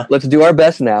let's do our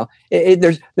best now.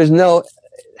 There's no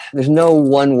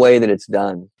one way that it's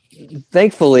done.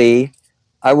 Thankfully,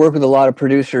 I work with a lot of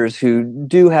producers who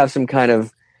do have some kind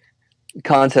of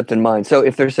concept in mind. So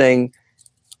if they're saying,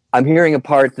 I'm hearing a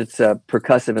part that's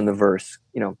percussive in the verse,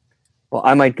 well,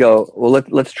 I might go, well,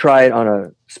 let's try it on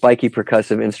a spiky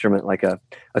percussive instrument like a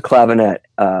clavinet,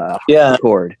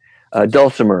 chord,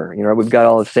 dulcimer. We've got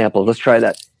all the samples. Let's try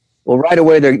that. Well, right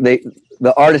away,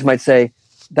 the artist might say,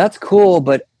 that's cool,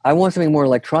 but I want something more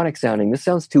electronic sounding. This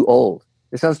sounds too old.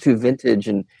 This sounds too vintage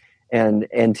and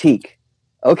antique.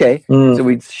 Okay, so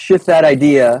we shift that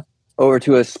idea over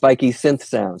to a spiky synth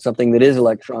sound, something that is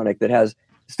electronic, that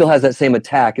still has that same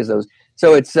attack as those.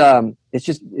 So it's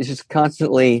just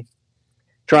constantly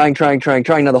trying.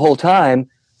 Now the whole time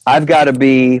I've got to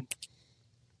be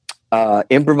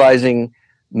improvising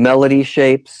melody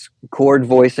shapes, chord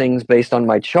voicings based on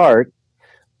my chart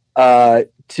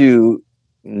to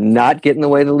not get in the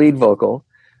way of the lead vocal,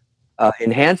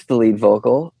 enhance the lead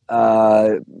vocal,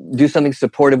 do something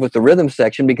supportive with the rhythm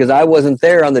section, because I wasn't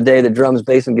there on the day the drums,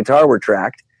 bass, and guitar were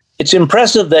tracked. It's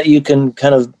impressive that you can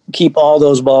kind of keep all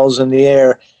those balls in the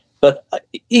air, but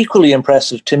equally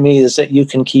impressive to me is that you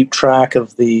can keep track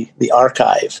of the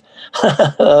archive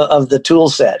of the tool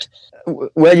set.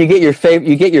 Well, you get your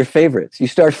favorites. You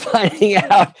start finding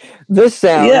out this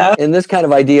sound and this kind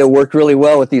of idea worked really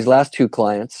well with these last two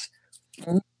clients.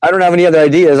 I don't have any other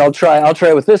ideas. I'll try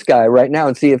it with this guy right now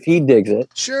and see if he digs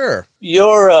it. Sure.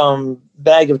 Your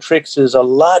bag of tricks is a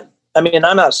lot. I mean,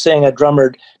 I'm not saying a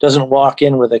drummer doesn't walk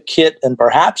in with a kit and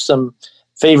perhaps some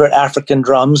favorite African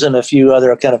drums and a few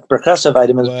other kind of percussive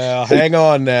items. Well, hang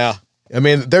on now. I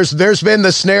mean, there's been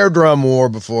the snare drum war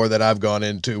before that I've gone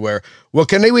into where, well,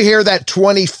 can we hear that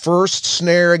 21st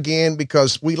snare again?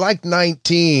 Because we like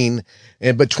 19,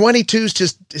 but 22 is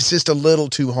just a little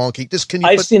too honky.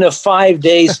 I've seen a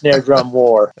 5-day snare drum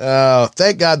war. Oh,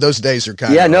 thank God those days are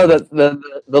kind of. Yeah, no,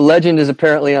 the legend is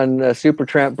apparently on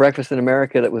Supertramp Breakfast in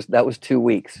America. That was 2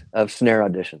 weeks of snare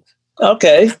auditions.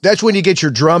 Okay. That's when you get your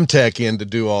drum tech in to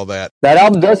do all that. That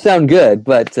album does sound good,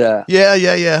 but...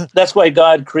 Yeah. That's why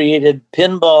God created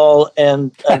pinball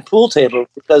and pool table,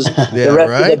 because the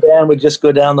rest of the band would just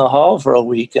go down the hall for a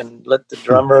week and let the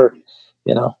drummer,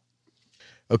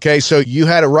 Okay, so you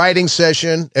had a writing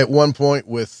session at one point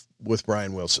with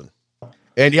Brian Wilson.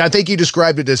 And I think you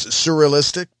described it as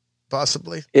surrealistic,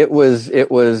 possibly? It was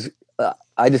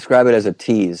I describe it as a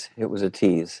tease. It was a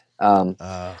tease.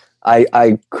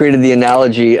 I created the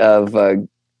analogy of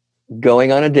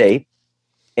going on a date,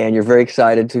 and you're very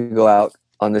excited to go out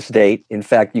on this date. In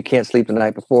fact, you can't sleep the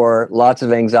night before, lots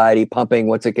of anxiety, pumping,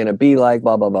 what's it going to be like,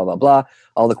 blah, blah, blah, blah, blah,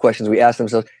 all the questions we ask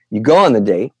themselves. You go on the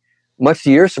date, much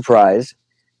to your surprise,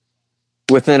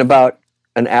 within about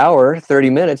an hour,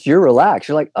 30 minutes, you're relaxed.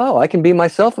 You're like, oh, I can be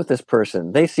myself with this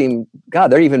person. They seem, God,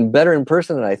 they're even better in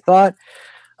person than I thought.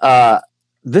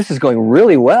 This is going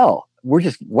really well. We're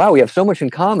just, wow, we have so much in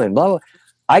common, blah, blah.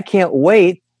 I can't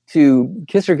wait to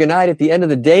kiss her goodnight at the end of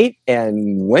the date.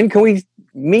 And when can we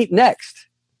meet next?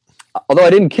 Although I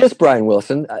didn't kiss Brian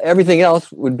Wilson, everything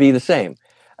else would be the same.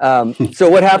 So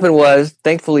what happened was,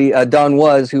 thankfully, Don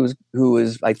who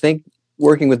was, I think,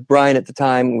 working with Brian at the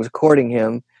time, was courting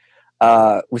him,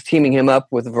 was teaming him up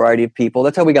with a variety of people.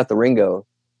 That's how we got the Ringo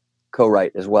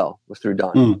co-write as well, was through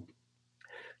Don.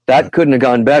 That couldn't have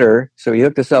gone better. So he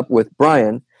hooked us up with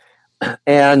Brian.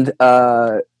 And,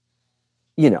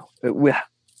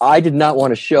 I did not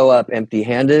want to show up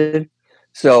empty-handed.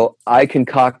 So I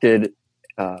concocted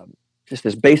just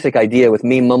this basic idea with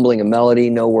me mumbling a melody,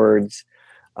 no words,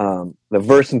 the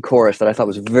verse and chorus that I thought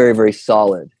was very, very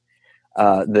solid,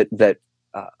 that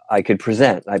I could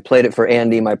present. I played it for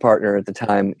Andy, my partner at the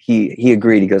time. He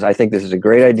agreed. He goes, I think this is a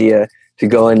great idea to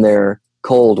go in there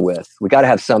cold with. We got to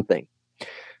have something.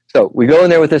 So we go in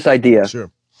there with this idea.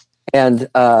 Sure. And,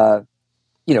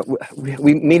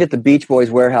 we meet at the Beach Boys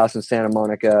warehouse in Santa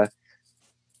Monica.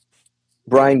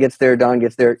 Brian gets there. Don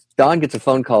gets there. Don gets a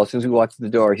phone call as soon as we walk through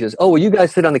the door. He says, oh, will you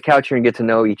guys sit on the couch here and get to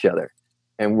know each other?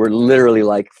 And we're literally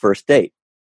like first date.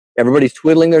 Everybody's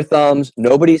twiddling their thumbs.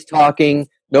 Nobody's talking.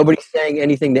 Nobody's saying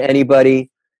anything to anybody.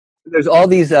 There's all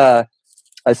these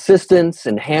assistants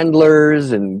and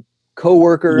handlers and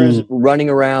coworkers running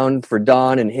around for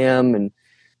Don and him. And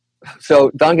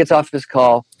so Don gets off this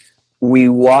call. We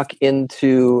walk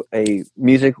into a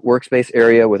music workspace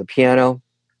area with a piano.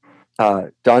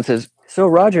 Don says, so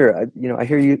Roger, I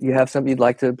hear you have something you'd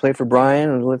like to play for Brian,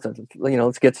 and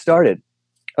let's get started.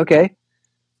 Okay.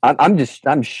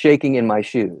 I'm shaking in my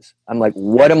shoes. I'm like,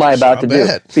 what am I about to do?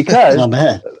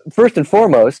 Because first and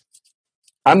foremost,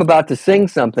 I'm about to sing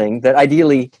something that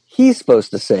ideally he's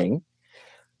supposed to sing.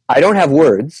 I don't have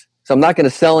words, so I'm not going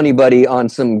to sell anybody on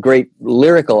some great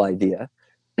lyrical idea.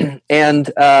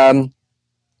 And, I'm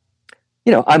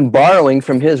borrowing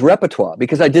from his repertoire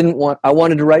because I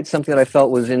wanted to write something that I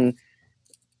felt was that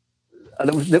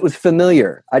was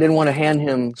familiar. I didn't want to hand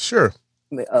him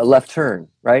a left turn,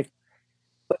 right?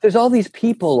 But there's all these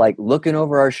people like looking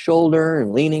over our shoulder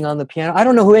and leaning on the piano. I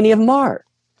don't know who any of them are.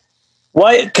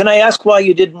 Why? Can I ask why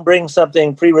you didn't bring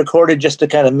something pre-recorded just to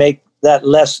kind of make that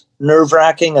less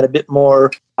nerve-wracking and a bit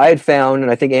more? I had found,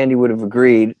 and I think Andy would have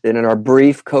agreed, that in our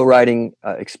brief co-writing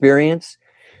experience,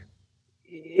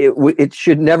 it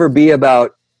should never be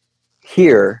about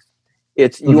here.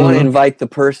 It's you want to invite the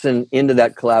person into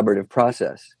that collaborative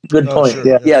process. Good point.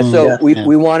 Sure. Yeah. So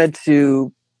we wanted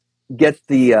to get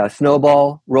the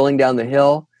snowball rolling down the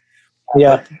hill.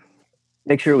 Yeah.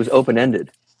 Make sure it was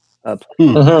open-ended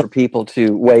for people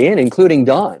to weigh in, including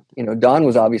Don. Don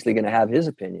was obviously going to have his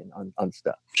opinion on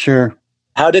stuff. Sure.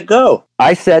 How'd it go?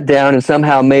 I sat down and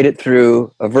somehow made it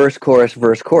through a verse, chorus,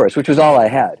 which was all I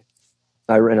had.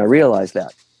 I realized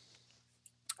that.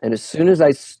 And as soon as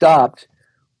I stopped,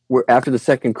 after the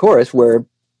second chorus, where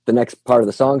the next part of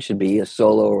the song should be, a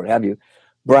solo or what have you,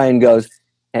 Brian goes,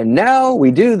 and now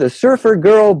we do the Surfer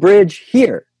Girl bridge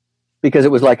here. Because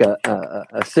it was like a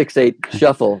 6/8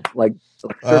 shuffle, like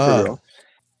Surfer Girl.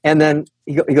 And then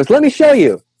he goes, let me show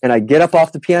you. And I get up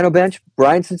off the piano bench.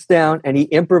 Brian sits down and he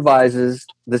improvises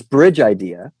this bridge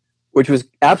idea, which was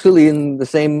absolutely in the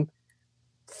same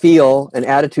feel and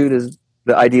attitude as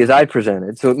the ideas I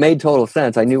presented. So it made total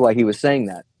sense. I knew why he was saying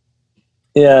that.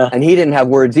 Yeah. And he didn't have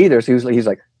words either. So he's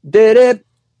like, did it,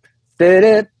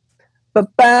 ba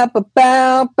ba ba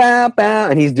ba ba ba,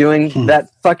 and he's doing that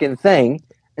fucking thing.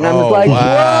 And I was like,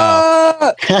 wow.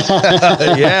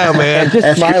 What? Yeah, man. And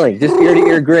just smiling, just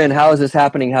ear-to-ear grin. How is this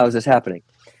happening? How is this happening?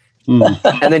 And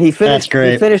then he finished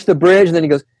the bridge, and then he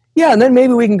goes, yeah, and then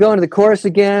maybe we can go into the chorus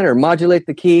again or modulate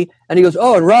the key. And he goes,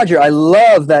 oh, and Roger, I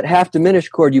love that half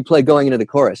diminished chord you play going into the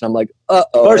chorus. And I'm like,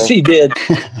 uh-oh. Of course he did.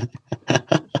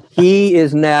 He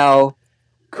is now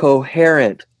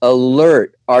coherent,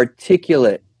 alert,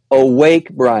 articulate, awake,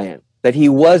 Brian, that he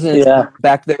wasn't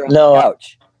back there on the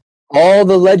couch. All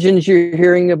the legends you're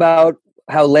hearing about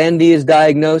how Landy has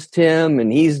diagnosed him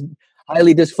and he's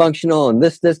highly dysfunctional and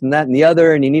this, and that, and the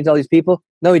other, and he needs all these people.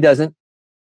 No, he doesn't.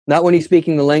 Not when he's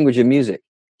speaking the language of music.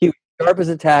 He was sharp as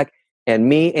a tack, and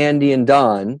me, Andy, and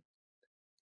Don,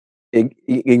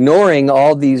 ignoring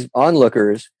all these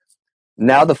onlookers,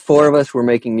 now the four of us were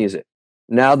making music.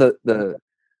 Now the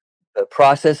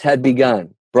process had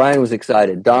begun. Brian was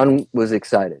excited. Don was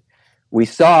excited. We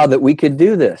saw that we could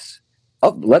do this.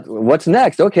 Oh, what's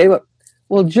next? Okay,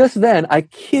 well, just then, I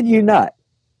kid you not,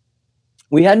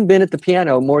 we hadn't been at the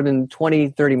piano more than 20,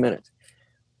 30 minutes.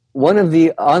 One of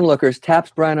the onlookers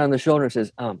taps Brian on the shoulder and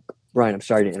says, Brian, I'm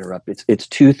sorry to interrupt. It's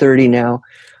 2:30 now.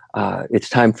 It's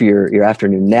time for your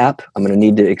afternoon nap. I'm going to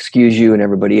need to excuse you and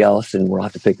everybody else, and we'll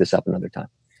have to pick this up another time.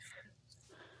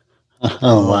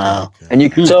 Oh, wow. And you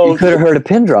could have heard a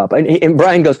pin drop. And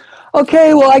Brian goes,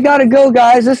 okay, well, I got to go,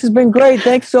 guys. This has been great.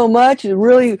 Thanks so much. It's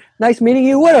really nice meeting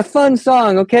you. What a fun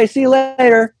song. Okay, see you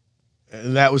later.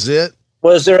 And that was it?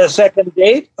 Was there a second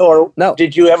date, or no?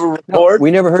 Did you ever record? No,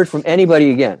 we never heard from anybody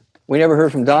again. We never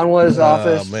heard from Donwa's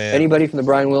office, man. anybody from the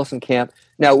Brian Wilson camp.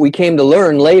 Now, we came to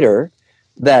learn later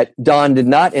that Don did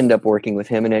not end up working with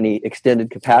him in any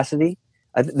extended capacity.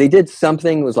 They did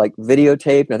something, it was like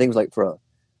videotape, and I think it was like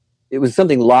it was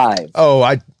something live. Oh,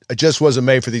 I just wasn't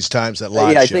made for these times, that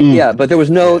live I shit. think, but there was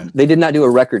they did not do a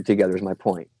record together, is my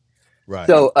point. Right.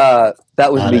 So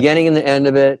that was the beginning and the end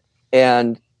of it.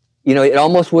 And, it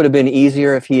almost would have been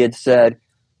easier if he had said,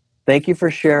 thank you for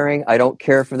sharing. I don't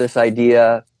care for this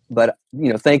idea, but,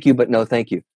 thank you, but no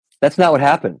thank you. That's not what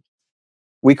happened.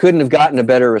 We couldn't have gotten a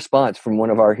better response from one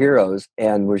of our heroes,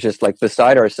 and we're just like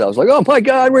beside ourselves, like, oh my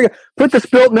God, we're going to put the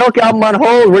Spilt Milk album on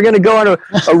hold. We're going to go on a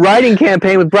writing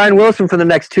campaign with Brian Wilson for the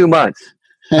next 2 months.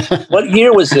 What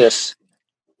year was this?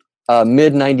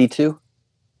 Mid 92.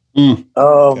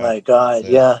 Oh my God.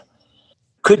 Yeah.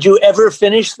 Could you ever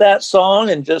finish that song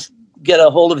and just get a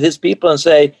hold of his people and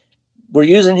say, we're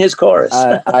using his chorus?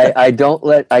 I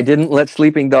didn't let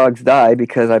Sleeping Dogs Die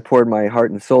because I poured my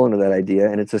heart and soul into that idea.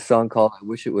 And it's a song called I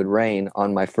Wish It Would Rain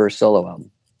on my first solo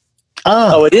album.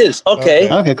 Oh, it is.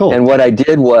 Okay. Okay, cool. And what I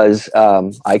did was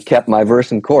I kept my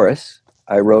verse and chorus.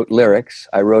 I wrote lyrics.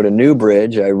 I wrote a new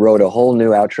bridge. I wrote a whole new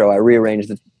outro. I rearranged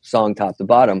the song top to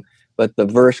bottom. But the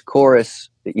verse chorus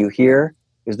that you hear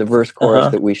is the verse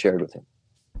chorus that we shared with him.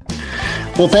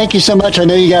 Well, thank you so much. I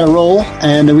know you got a roll,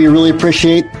 and we really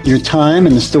appreciate your time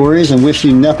and the stories, and wish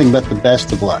you nothing but the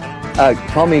best of luck.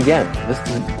 Call me again.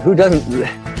 Who doesn't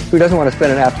want to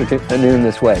spend an afternoon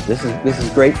this way? This is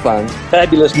great fun.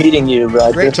 Fabulous meeting you,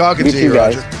 Roger. Great talking to you,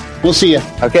 guys. Roger. We'll see you.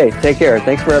 Okay, take care.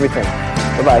 Thanks for everything.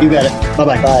 Bye-bye. You got it.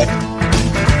 Bye-bye. Bye.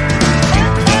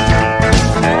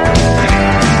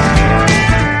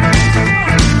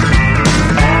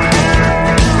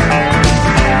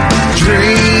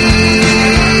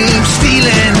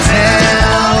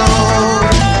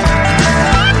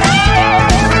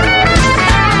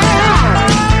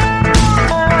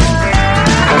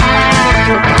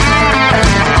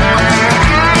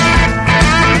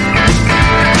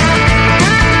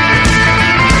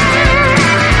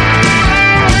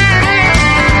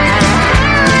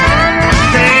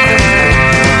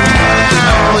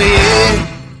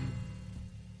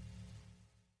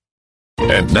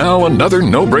 And now another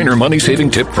no-brainer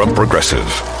money-saving tip from Progressive.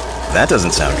 That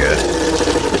doesn't sound good.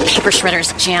 Paper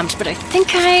shredder's jammed, but I think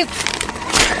I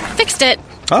fixed it.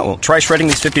 Oh, well, try shredding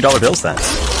these $50 bills then.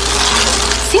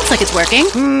 Seems like it's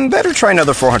working. Better try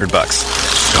another $400.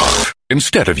 Stop.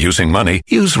 Instead of using money,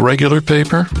 use regular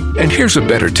paper. And here's a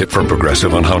better tip from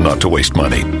Progressive on how not to waste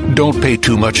money. Don't pay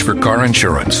too much for car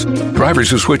insurance.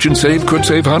 Drivers who switch and save could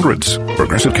save hundreds.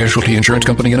 Progressive Casualty Insurance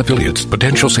Company and Affiliates.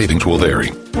 Potential savings will vary.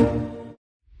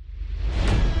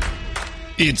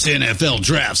 It's NFL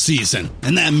draft season,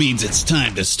 and that means it's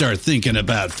time to start thinking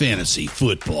about fantasy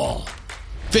football.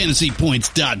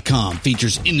 FantasyPoints.com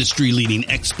features industry-leading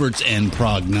experts and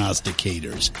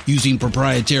prognosticators using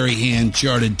proprietary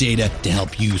hand-charted data to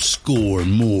help you score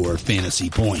more fantasy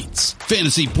points.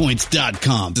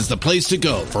 FantasyPoints.com is the place to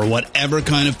go for whatever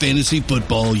kind of fantasy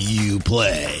football you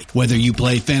play. Whether you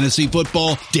play fantasy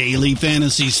football, daily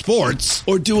fantasy sports,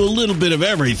 or do a little bit of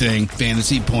everything,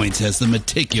 Fantasy Points has the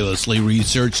meticulously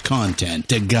researched content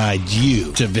to guide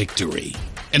you to victory.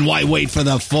 And why wait for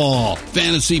the fall?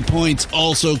 Fantasy Points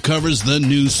also covers the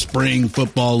new spring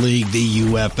football league, the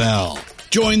UFL.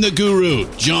 Join the guru,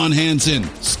 John Hansen,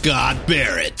 Scott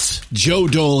Barrett, Joe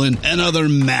Dolan, and other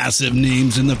massive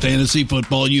names in the fantasy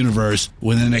football universe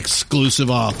with an exclusive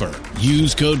offer.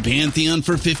 Use code Pantheon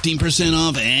for 15%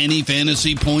 off any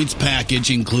Fantasy Points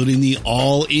package, including the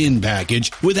all-in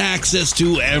package, with access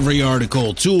to every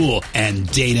article, tool, and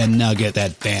data nugget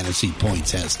that Fantasy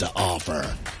Points has to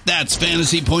offer. That's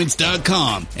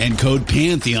FantasyPoints.com and code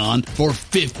Pantheon for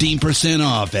 15%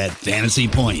 off at Fantasy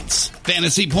Points.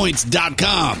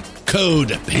 FantasyPoints.com,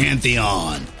 code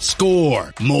Pantheon.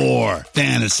 Score more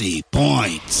fantasy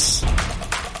points.